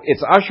 So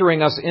it's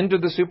ushering us into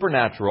the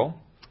supernatural.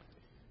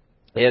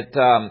 It,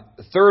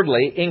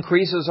 thirdly,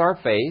 increases our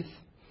faith.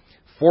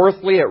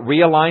 Fourthly, it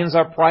realigns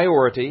our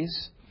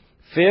priorities.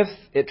 Fifth,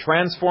 it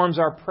transforms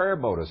our prayer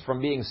motives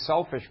from being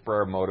selfish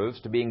prayer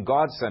motives to being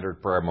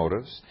God-centered prayer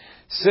motives.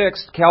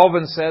 Sixth,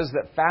 Calvin says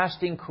that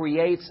fasting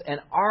creates an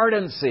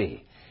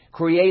ardency,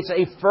 creates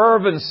a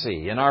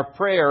fervency in our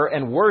prayer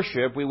and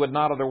worship we would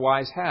not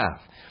otherwise have.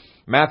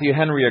 Matthew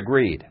Henry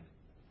agreed.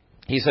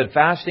 He said,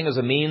 fasting is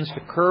a means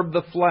to curb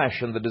the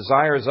flesh and the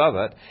desires of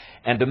it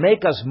and to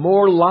make us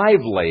more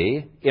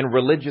lively in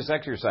religious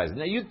exercise.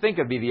 Now, you'd think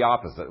it'd be the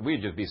opposite.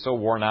 We'd just be so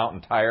worn out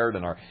and tired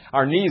and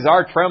our knees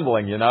are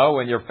trembling,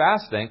 when you're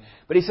fasting.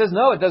 But he says,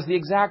 no, it does the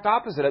exact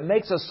opposite. It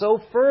makes us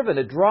so fervent.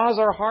 It draws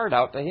our heart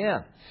out to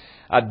Him.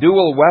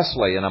 Dewell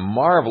Wesley, in a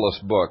marvelous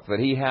book that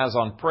he has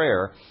on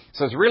prayer,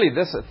 says really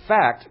this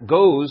effect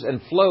goes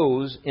and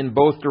flows in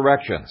both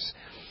directions.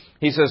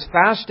 He says,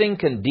 fasting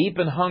can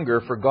deepen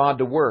hunger for God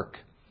to work.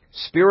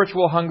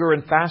 Spiritual hunger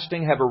and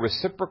fasting have a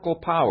reciprocal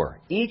power.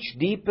 Each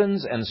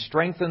deepens and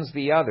strengthens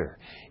the other.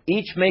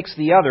 Each makes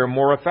the other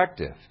more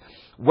effective.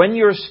 When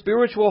your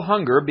spiritual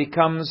hunger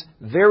becomes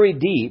very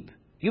deep,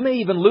 you may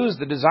even lose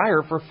the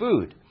desire for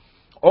food.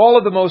 All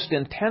of the most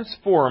intense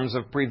forms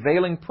of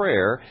prevailing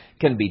prayer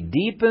can be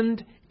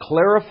deepened,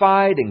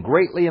 clarified, and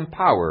greatly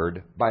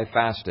empowered by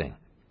fasting.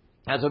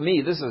 Now, to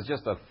me, this is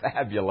just a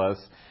fabulous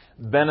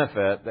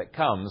benefit that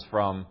comes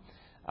from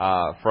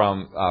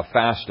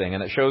fasting,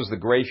 and it shows the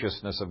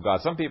graciousness of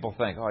God. Some people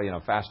think,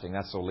 fasting,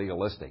 that's so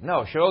legalistic. No,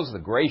 it shows the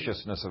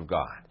graciousness of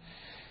God.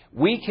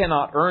 We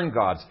cannot earn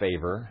God's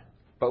favor,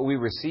 but we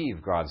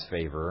receive God's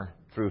favor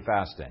through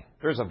fasting.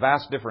 There's a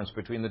vast difference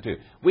between the two.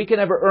 We can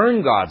never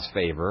earn God's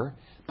favor,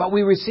 but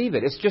we receive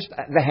it. It's just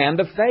the hand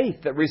of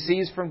faith that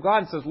receives from God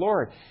and says,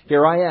 Lord,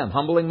 here I am,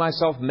 humbling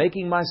myself,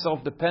 making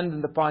myself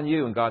dependent upon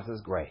you. And God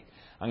says, great,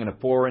 I'm going to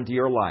pour into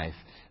your life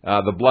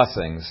the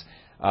blessings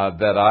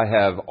that I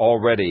have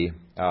already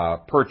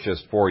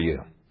purchased for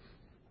you.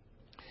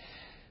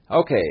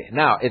 Okay,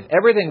 now, if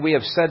everything we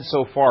have said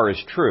so far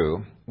is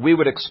true, we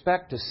would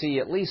expect to see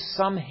at least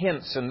some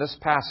hints in this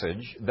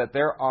passage that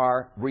there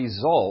are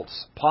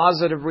results,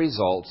 positive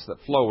results,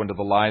 that flow into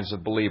the lives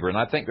of believers. And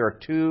I think there are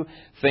two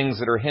things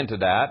that are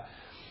hinted at.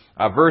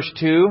 Verse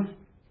 2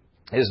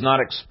 is not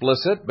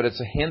explicit, but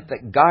it's a hint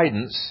that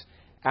guidance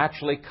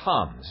actually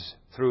comes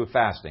through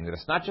fasting. That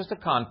it's not just a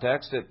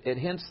context, it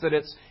hints that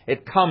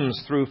it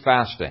comes through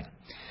fasting.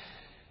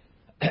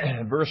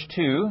 Verse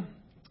 2,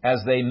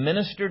 as they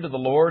ministered to the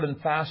Lord and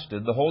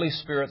fasted, the Holy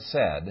Spirit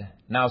said,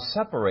 now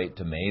separate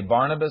to me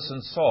Barnabas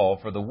and Saul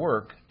for the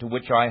work to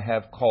which I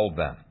have called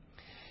them.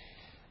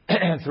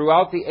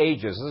 Throughout the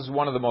ages, this is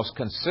one of the most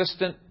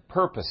consistent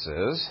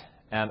purposes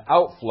and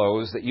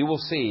outflows that you will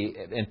see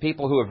in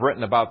people who have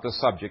written about this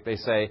subject. They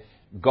say,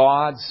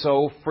 God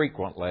so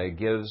frequently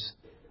gives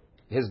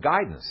His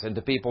guidance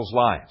into people's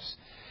lives.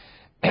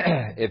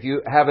 If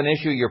you have an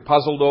issue you're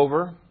puzzled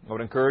over, I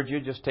would encourage you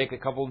just take a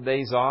couple of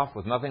days off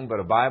with nothing but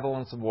a Bible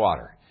and some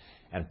water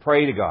and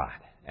pray to God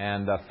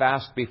and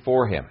fast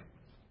before Him.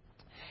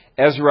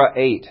 Ezra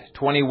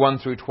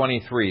 8:21 through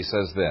 23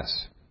 says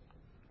this.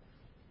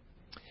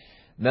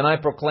 Then I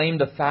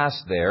proclaimed a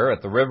fast there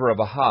at the river of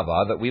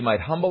Ahava that we might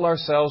humble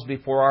ourselves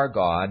before our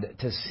God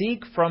to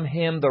seek from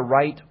Him the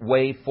right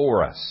way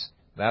for us.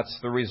 That's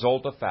the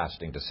result of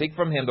fasting, to seek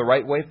from Him the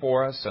right way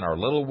for us and our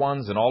little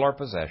ones and all our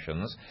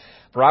possessions.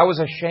 For I was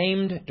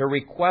ashamed to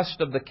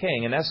request of the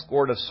king an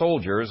escort of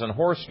soldiers and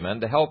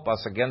horsemen to help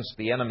us against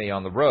the enemy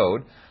on the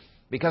road,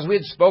 because we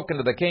had spoken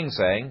to the king,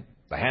 saying,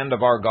 the hand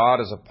of our God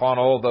is upon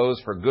all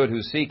those for good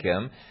who seek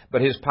Him,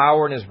 but His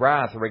power and His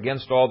wrath are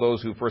against all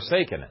those who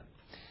forsaken Him.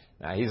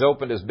 Now, he's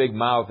opened his big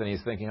mouth and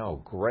he's thinking,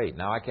 oh, great,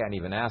 now I can't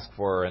even ask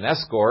for an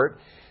escort.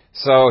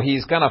 So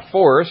he's kind of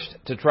forced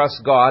to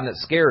trust God, and it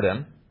scared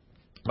him.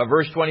 But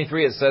verse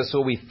 23, it says,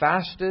 so we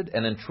fasted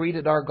and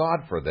entreated our God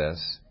for this,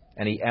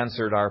 and He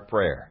answered our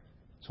prayer.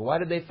 So why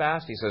did they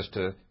fast? He says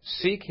to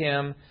seek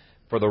Him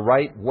for the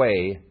right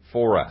way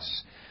for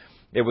us.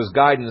 It was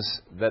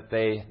guidance that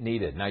they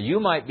needed. Now, you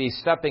might be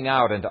stepping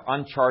out into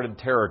uncharted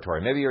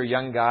territory. Maybe you're a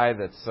young guy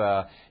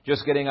that's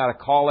just getting out of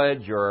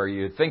college, or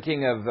you're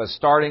thinking of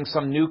starting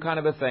some new kind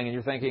of a thing, and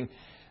you're thinking,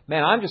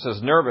 man, I'm just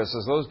as nervous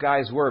as those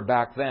guys were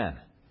back then.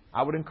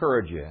 I would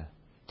encourage you,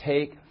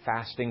 take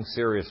fasting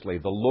seriously.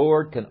 The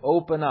Lord can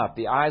open up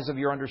the eyes of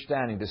your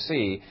understanding to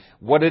see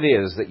what it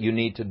is that you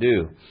need to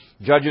do.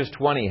 Judges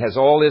 20 has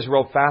all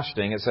Israel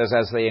fasting. It says,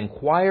 as they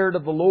inquired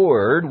of the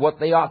Lord what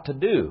they ought to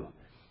do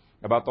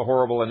about the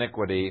horrible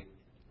iniquity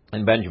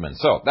in Benjamin.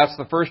 So, that's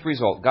the first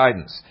result,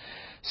 guidance.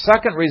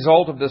 Second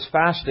result of this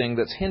fasting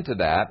that's hinted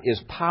at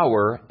is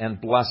power and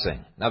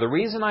blessing. Now, the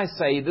reason I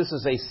say this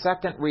is a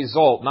second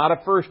result, not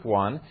a first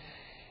one,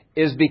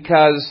 is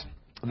because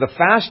the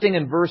fasting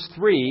in verse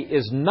 3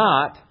 is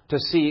not to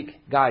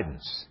seek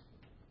guidance.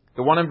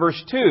 The one in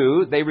verse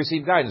 2, they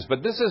receive guidance.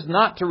 But this is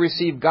not to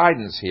receive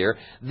guidance here.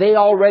 They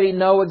already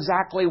know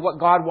exactly what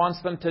God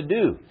wants them to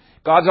do.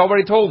 God's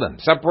already told them,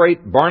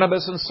 separate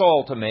Barnabas and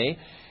Saul to me,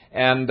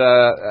 and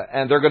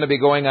they're going to be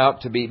going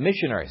out to be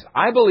missionaries.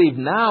 I believe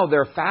now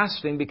they're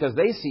fasting because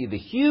they see the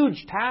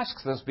huge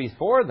tasks that's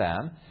before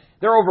them.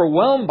 They're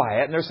overwhelmed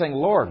by it, and they're saying,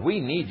 Lord,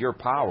 we need your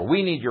power.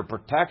 We need your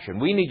protection.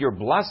 We need your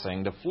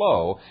blessing to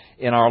flow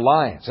in our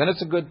lives. And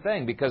it's a good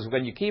thing, because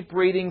when you keep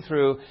reading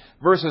through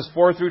verses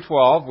 4 through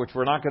 12, which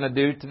we're not going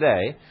to do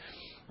today,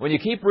 when you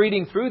keep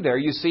reading through there,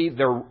 you see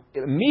they're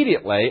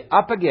immediately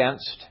up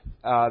against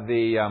what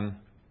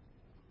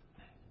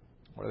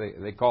do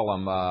they call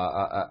him?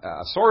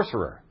 A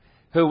sorcerer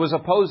who was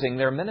opposing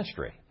their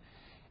ministry.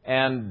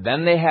 And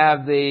then they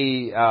have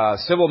the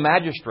civil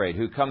magistrate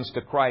who comes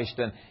to Christ.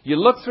 And you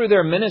look through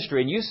their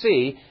ministry and you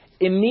see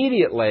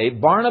immediately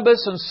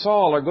Barnabas and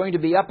Saul are going to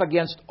be up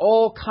against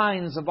all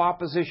kinds of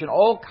opposition,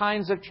 all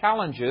kinds of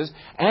challenges,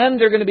 and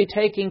they're going to be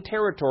taking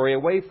territory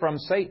away from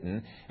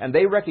Satan. And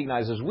they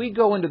recognize, as we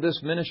go into this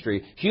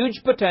ministry,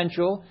 huge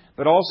potential,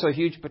 but also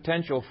huge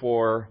potential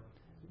for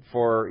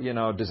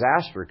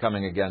disaster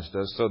coming against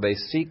us. So they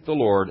seek the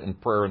Lord in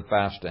prayer and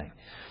fasting.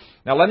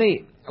 Now let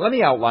me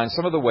outline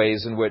some of the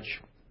ways in which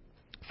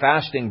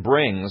fasting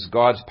brings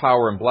God's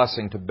power and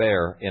blessing to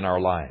bear in our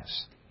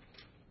lives.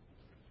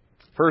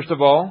 First of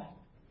all,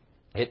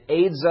 it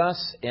aids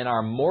us in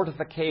our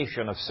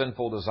mortification of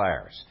sinful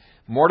desires.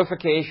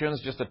 Mortification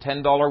is just a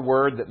 $10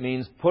 word that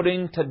means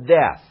putting to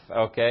death,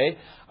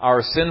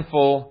 our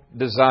sinful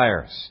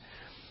desires.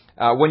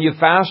 When you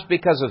fast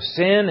because of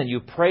sin and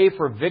you pray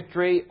for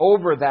victory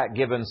over that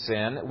given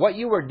sin, what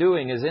you are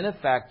doing is, in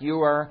effect, you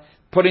are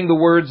putting the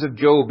words of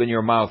Job in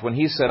your mouth when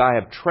he said, I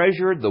have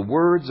treasured the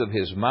words of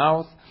his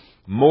mouth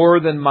more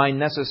than my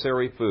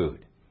necessary food.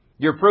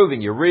 You're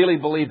proving you really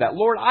believe that.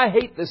 Lord, I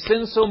hate this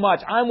sin so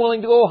much, I'm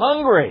willing to go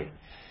hungry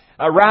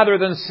rather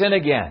than sin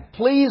again.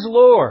 Please,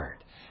 Lord,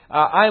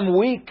 I'm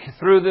weak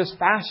through this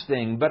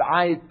fasting, but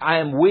I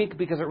am weak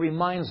because it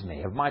reminds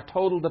me of my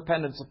total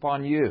dependence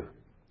upon you.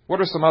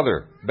 What are some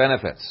other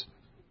benefits?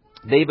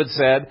 David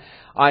said,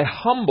 I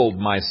humbled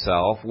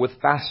myself with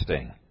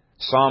fasting.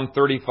 Psalm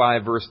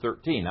 35, verse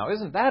 13. Now,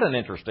 isn't that an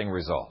interesting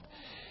result?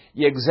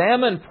 You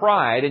examine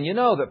pride, and you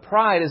know that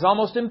pride is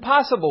almost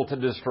impossible to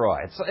destroy.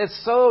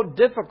 It's so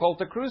difficult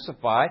to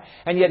crucify.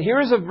 And yet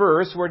here's a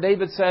verse where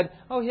David said,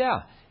 oh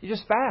yeah, you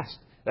just fast.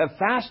 That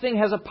fasting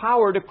has a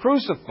power to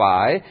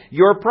crucify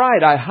your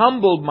pride. I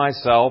humbled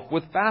myself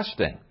with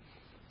fasting.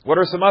 What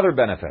are some other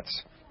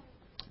benefits?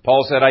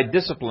 Paul said, I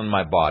discipline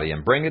my body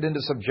and bring it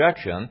into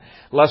subjection,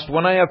 lest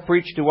when I have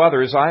preached to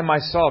others, I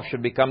myself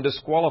should become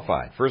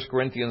disqualified. 1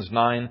 Corinthians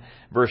 9,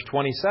 verse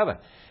 27.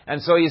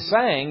 And so he's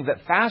saying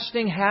that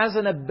fasting has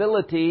an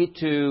ability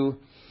to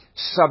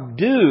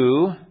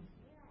subdue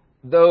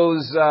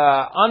those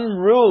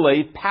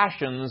unruly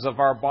passions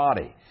of our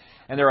body.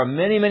 And there are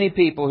many, many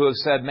people who have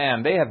said,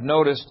 man, they have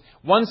noticed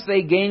once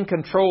they gain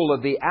control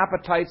of the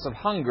appetites of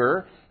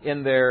hunger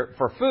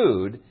for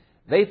food,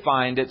 they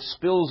find it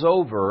spills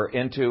over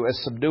into a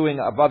subduing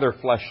of other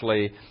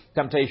fleshly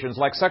temptations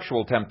like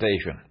sexual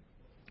temptation.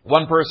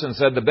 One person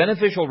said the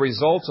beneficial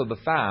results of the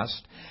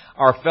fast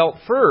are felt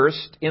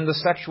first in the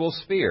sexual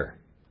sphere.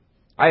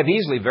 I have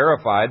easily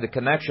verified the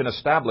connection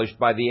established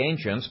by the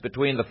ancients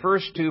between the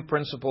first two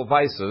principal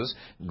vices,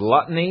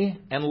 gluttony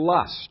and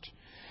lust,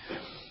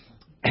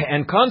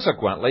 and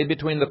consequently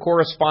between the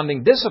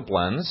corresponding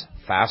disciplines,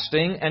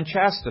 fasting and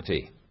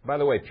chastity. By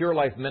the way, Pure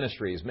Life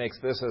Ministries makes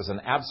this as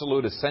an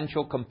absolute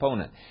essential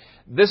component.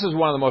 This is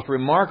one of the most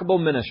remarkable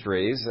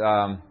ministries,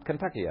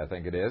 Kentucky I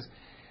think it is,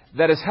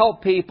 that has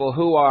helped people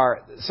who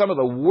are some of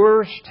the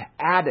worst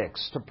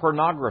addicts to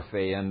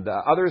pornography and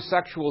other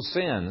sexual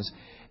sins,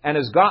 and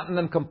has gotten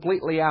them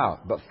completely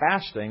out. But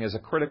fasting is a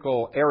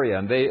critical area.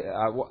 And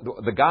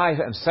the guy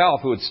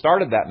himself who had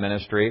started that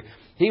ministry,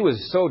 he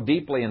was so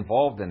deeply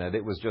involved in it,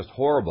 it was just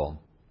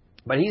horrible.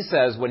 But he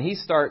says when he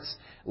starts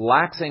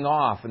laxing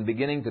off and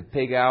beginning to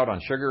pig out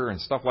on sugar and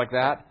stuff like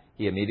that,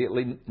 he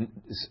immediately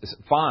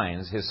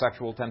finds his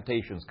sexual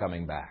temptations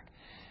coming back.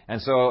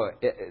 And so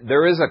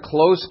there is a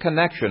close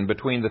connection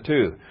between the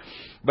two.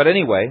 But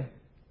anyway,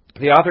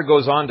 the author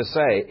goes on to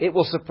say, it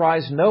will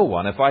surprise no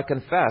one if I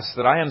confess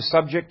that I am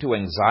subject to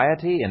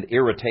anxiety and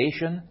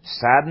irritation,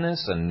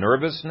 sadness and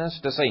nervousness,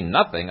 to say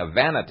nothing of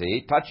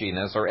vanity,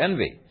 touchiness, or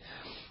envy.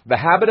 The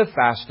habit of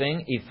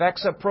fasting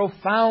effects a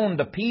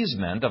profound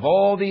appeasement of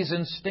all these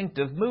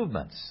instinctive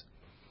movements.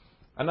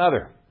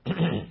 Another,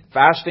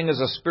 fasting is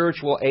a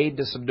spiritual aid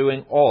to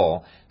subduing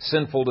all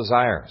sinful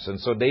desires. And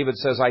so David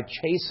says, I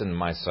chasten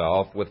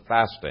myself with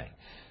fasting.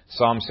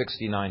 Psalm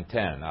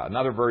 69:10.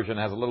 Another version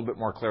has a little bit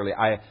more clearly,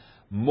 I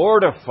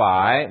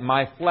mortify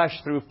my flesh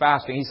through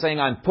fasting. He's saying,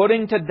 I'm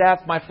putting to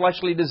death my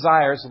fleshly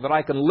desires so that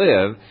I can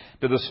live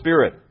to the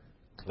Spirit.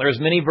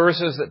 There's many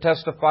verses that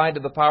testify to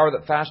the power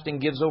that fasting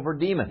gives over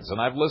demons, and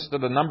I've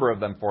listed a number of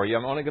them for you.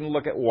 I'm only going to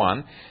look at one.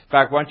 In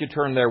fact, why don't you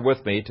turn there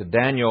with me to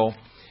Daniel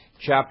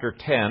chapter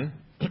 10.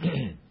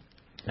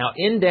 Now,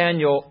 in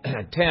Daniel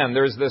 10,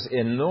 there's this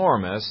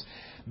enormous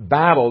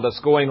battle that's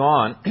going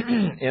on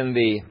in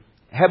the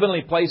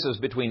heavenly places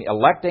between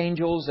elect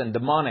angels and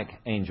demonic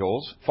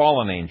angels,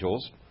 fallen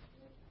angels.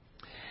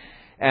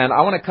 And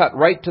I want to cut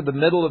right to the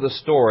middle of the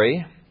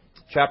story,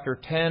 chapter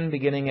 10,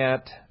 beginning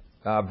at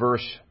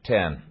verse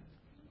 10.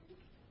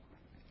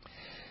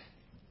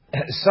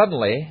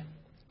 Suddenly,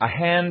 a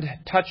hand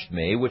touched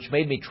me, which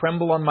made me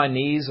tremble on my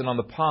knees and on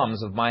the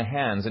palms of my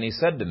hands. And he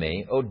said to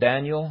me, O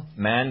Daniel,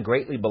 man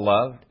greatly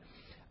beloved,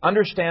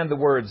 understand the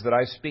words that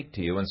I speak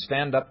to you, and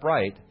stand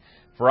upright,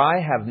 for I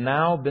have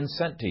now been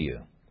sent to you.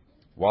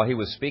 While he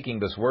was speaking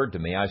this word to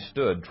me, I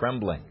stood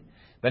trembling.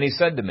 Then he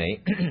said to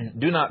me,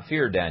 Do not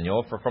fear,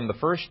 Daniel, for from the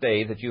first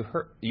day that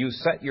you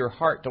set your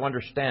heart to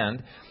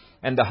understand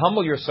and to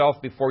humble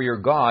yourself before your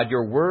God,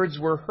 your words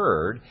were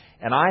heard,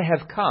 and I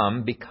have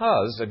come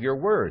because of your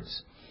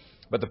words.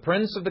 But the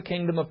prince of the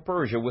kingdom of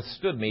Persia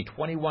withstood me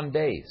 21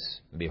 days.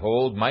 And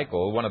behold,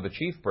 Michael, one of the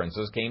chief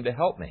princes, came to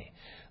help me,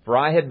 for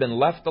I had been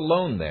left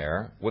alone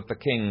there with the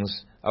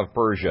kings of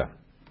Persia.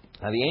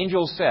 Now the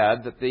angel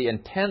said that the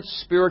intense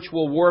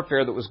spiritual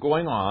warfare that was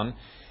going on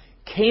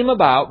came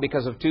about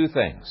because of two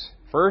things.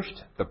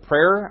 First, the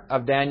prayer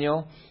of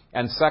Daniel,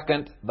 and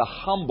second, the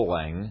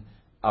humbling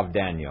of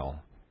Daniel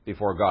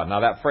before God.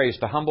 Now that phrase,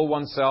 to humble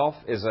oneself,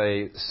 is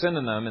a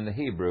synonym in the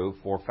Hebrew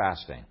for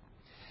fasting.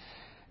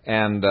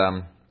 And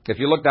if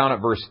you look down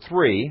at verse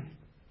 3,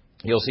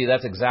 you'll see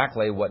that's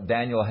exactly what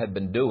Daniel had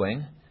been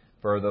doing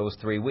for those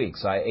 3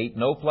 weeks. I ate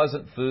no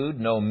pleasant food,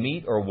 no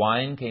meat or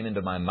wine came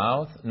into my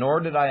mouth, nor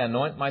did I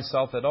anoint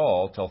myself at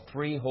all till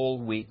 3 whole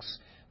weeks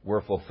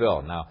were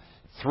fulfilled. Now,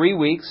 3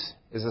 weeks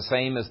is the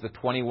same as the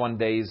 21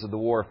 days of the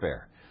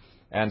warfare.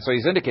 And so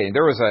he's indicating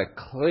there was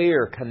a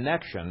clear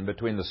connection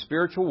between the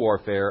spiritual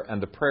warfare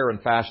and the prayer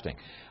and fasting.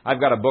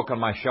 I've got a book on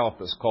my shelf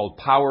that's called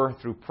Power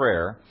Through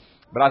Prayer,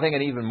 but I think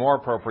an even more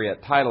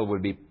appropriate title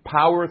would be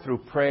Power Through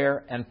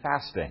Prayer and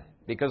Fasting,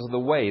 because of the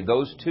way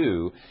those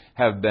two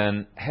have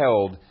been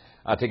held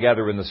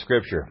together in the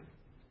Scripture.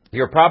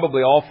 You're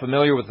probably all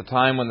familiar with the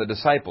time when the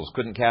disciples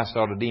couldn't cast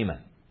out a demon.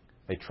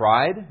 They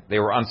tried. They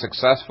were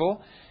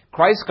unsuccessful.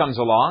 Christ comes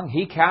along.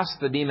 He casts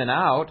the demon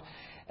out.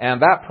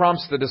 And that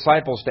prompts the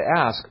disciples to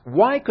ask,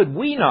 why could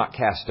we not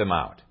cast him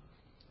out?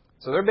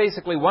 So they're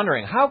basically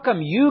wondering, how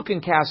come you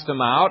can cast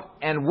him out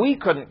and we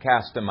couldn't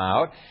cast him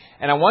out?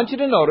 And I want you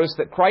to notice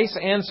that Christ's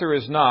answer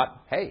is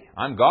not, hey,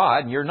 I'm God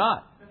and you're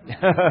not.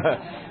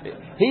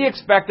 He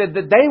expected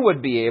that they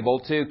would be able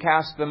to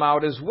cast them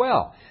out as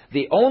well.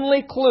 The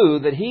only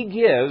clue that he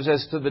gives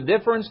as to the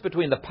difference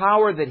between the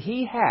power that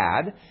he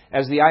had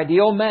as the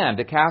ideal man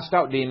to cast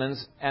out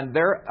demons and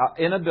their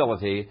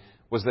inability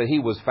was that he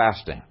was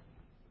fasting.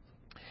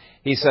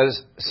 He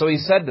says, so he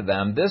said to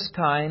them, this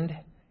kind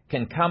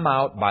can come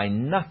out by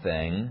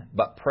nothing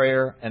but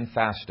prayer and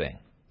fasting.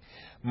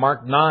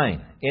 Mark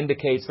 9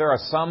 indicates there are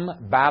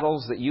some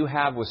battles that you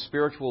have with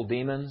spiritual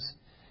demons,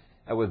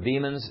 with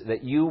demons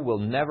that you will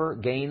never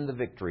gain the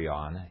victory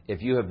on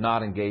if you have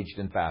not engaged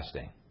in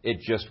fasting. It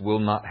just will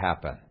not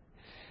happen.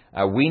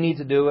 We need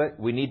to do it.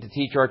 We need to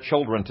teach our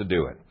children to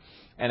do it.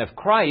 And if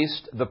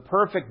Christ, the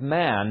perfect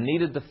man,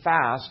 needed to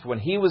fast when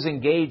he was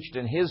engaged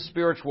in his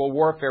spiritual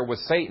warfare with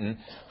Satan,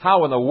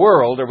 how in the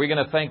world are we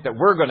going to think that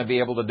we're going to be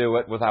able to do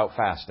it without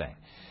fasting?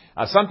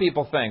 Some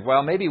people think,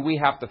 well, maybe we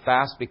have to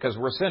fast because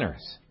we're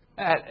sinners.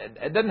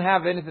 It doesn't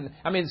have anything...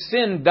 I mean,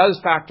 sin does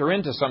factor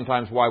into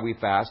sometimes why we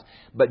fast.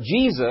 But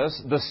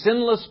Jesus, the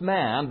sinless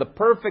man, the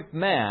perfect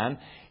man,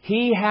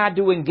 he had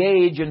to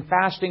engage in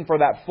fasting for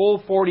that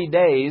full 40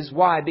 days.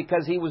 Why?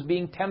 Because he was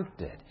being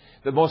tempted.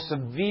 The most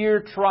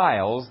severe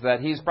trials that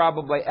he's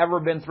probably ever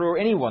been through, or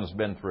anyone's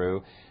been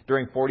through,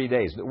 during 40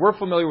 days. We're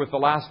familiar with the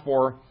last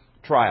 4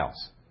 trials,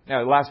 the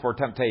last 4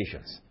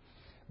 temptations.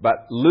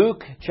 But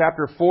Luke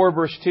chapter 4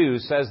 verse 2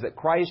 says that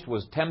Christ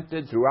was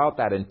tempted throughout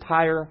that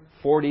entire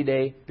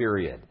 40-day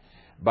period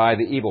by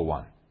the evil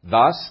one.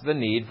 Thus, the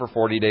need for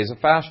 40 days of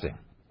fasting.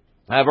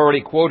 I've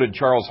already quoted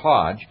Charles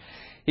Hodge.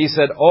 He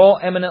said, all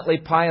eminently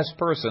pious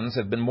persons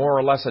have been more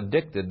or less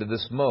addicted to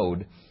this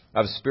mode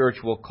of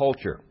spiritual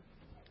culture.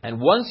 And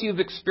once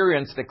you've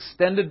experienced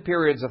extended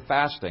periods of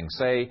fasting,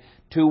 say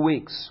 2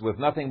 weeks with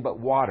nothing but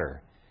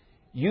water,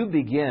 you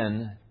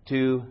begin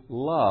to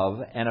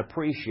love and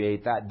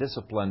appreciate that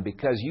discipline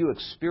because you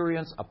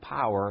experience a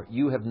power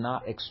you have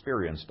not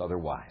experienced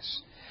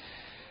otherwise.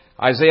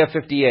 Isaiah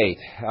 58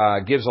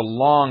 gives a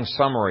long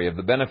summary of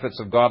the benefits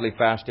of godly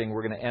fasting.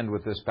 We're going to end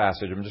with this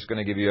passage. I'm just going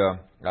to give you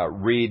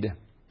read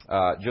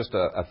just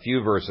a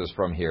few verses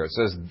from here. It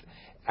says,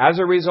 as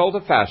a result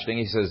of fasting,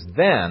 he says,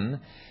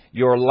 then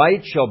your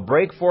light shall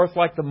break forth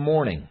like the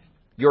morning.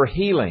 Your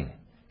healing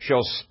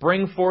shall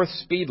spring forth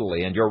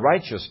speedily, and your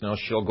righteousness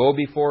shall go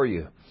before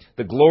you.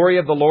 The glory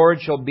of the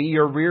Lord shall be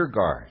your rear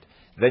guard.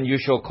 Then you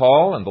shall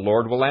call, and the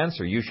Lord will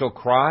answer. You shall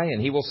cry,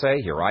 and he will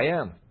say, here I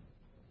am.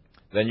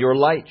 Then your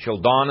light shall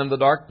dawn in the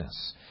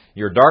darkness.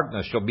 Your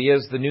darkness shall be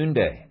as the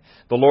noonday.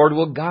 The Lord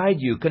will guide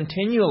you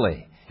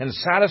continually, and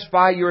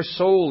satisfy your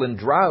soul in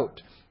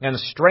drought, and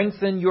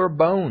strengthen your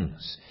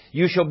bones.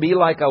 You shall be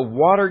like a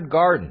watered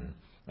garden,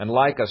 and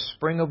like a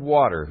spring of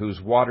water whose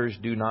waters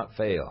do not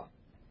fail.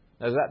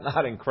 Is that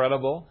not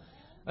incredible?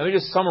 Let me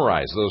just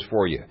summarize those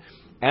for you.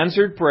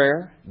 Answered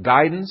prayer,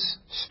 guidance,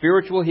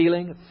 spiritual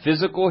healing,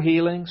 physical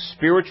healing,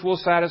 spiritual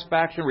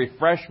satisfaction,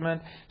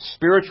 refreshment,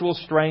 spiritual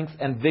strength,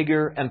 and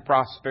vigor and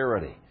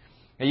prosperity.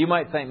 Now you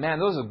might think, man,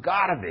 those have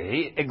got to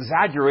be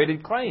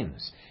exaggerated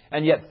claims.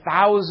 And yet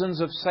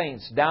thousands of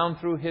saints down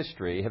through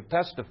history have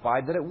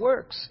testified that it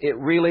works. It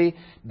really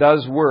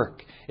does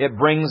work. It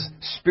brings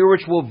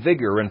spiritual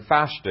vigor and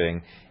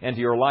fasting into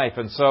your life.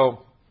 And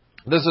so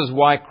this is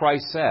why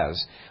Christ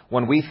says,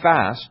 when we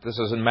fast, this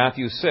is in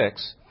Matthew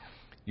 6,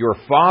 your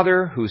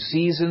Father who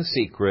sees in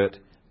secret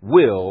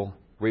will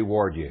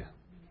reward you.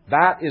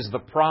 That is the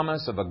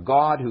promise of a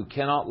God who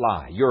cannot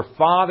lie. Your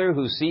Father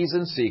who sees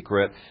in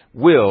secret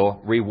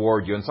will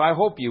reward you. And so I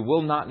hope you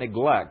will not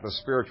neglect the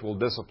spiritual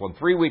discipline.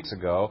 3 weeks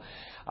ago,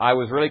 I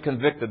was really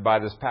convicted by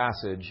this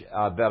passage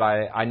that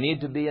I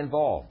need to be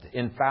involved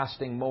in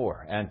fasting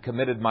more and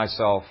committed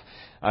myself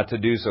to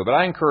do so. But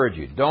I encourage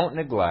you, don't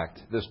neglect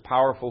this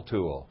powerful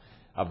tool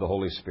of the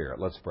Holy Spirit.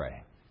 Let's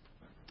pray.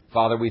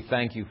 Father, we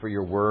thank you for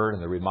your word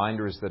and the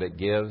reminders that it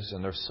gives.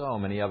 And there's so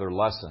many other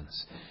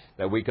lessons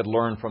that we could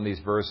learn from these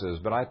verses.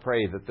 But I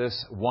pray that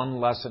this one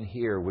lesson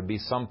here would be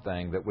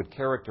something that would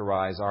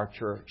characterize our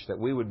church, that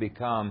we would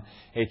become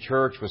a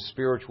church with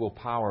spiritual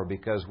power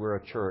because we're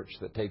a church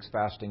that takes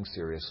fasting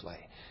seriously.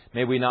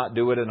 May we not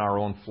do it in our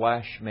own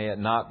flesh. May it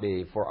not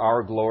be for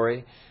our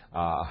glory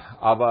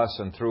of us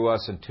and through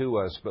us and to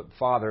us. But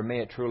Father,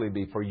 may it truly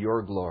be for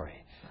your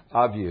glory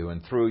of you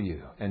and through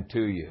you and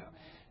to you.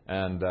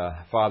 And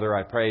Father,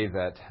 I pray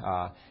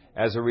that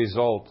as a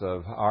result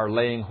of our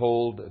laying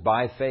hold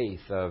by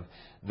faith of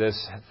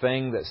this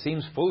thing that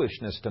seems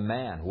foolishness to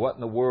man, what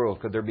in the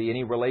world could there be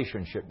any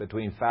relationship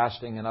between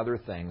fasting and other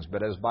things?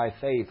 But as by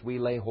faith we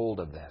lay hold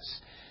of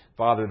this,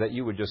 Father, that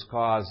you would just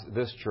cause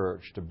this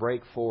church to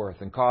break forth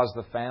and cause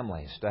the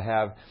families to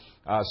have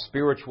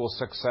spiritual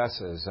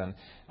successes and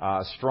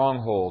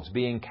strongholds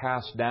being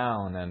cast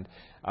down and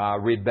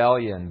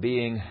rebellion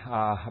being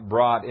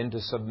brought into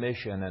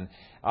submission and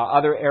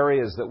other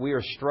areas that we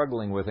are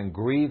struggling with and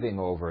grieving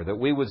over, that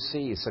we would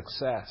see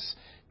success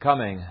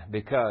coming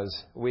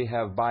because we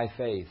have by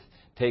faith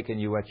taken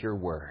you at your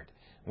word.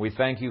 We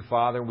thank you,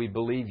 Father, and we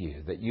believe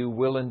you that you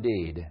will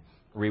indeed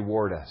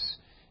reward us.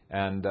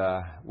 And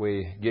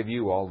we give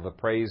you all the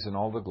praise and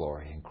all the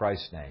glory. In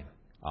Christ's name,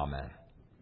 amen.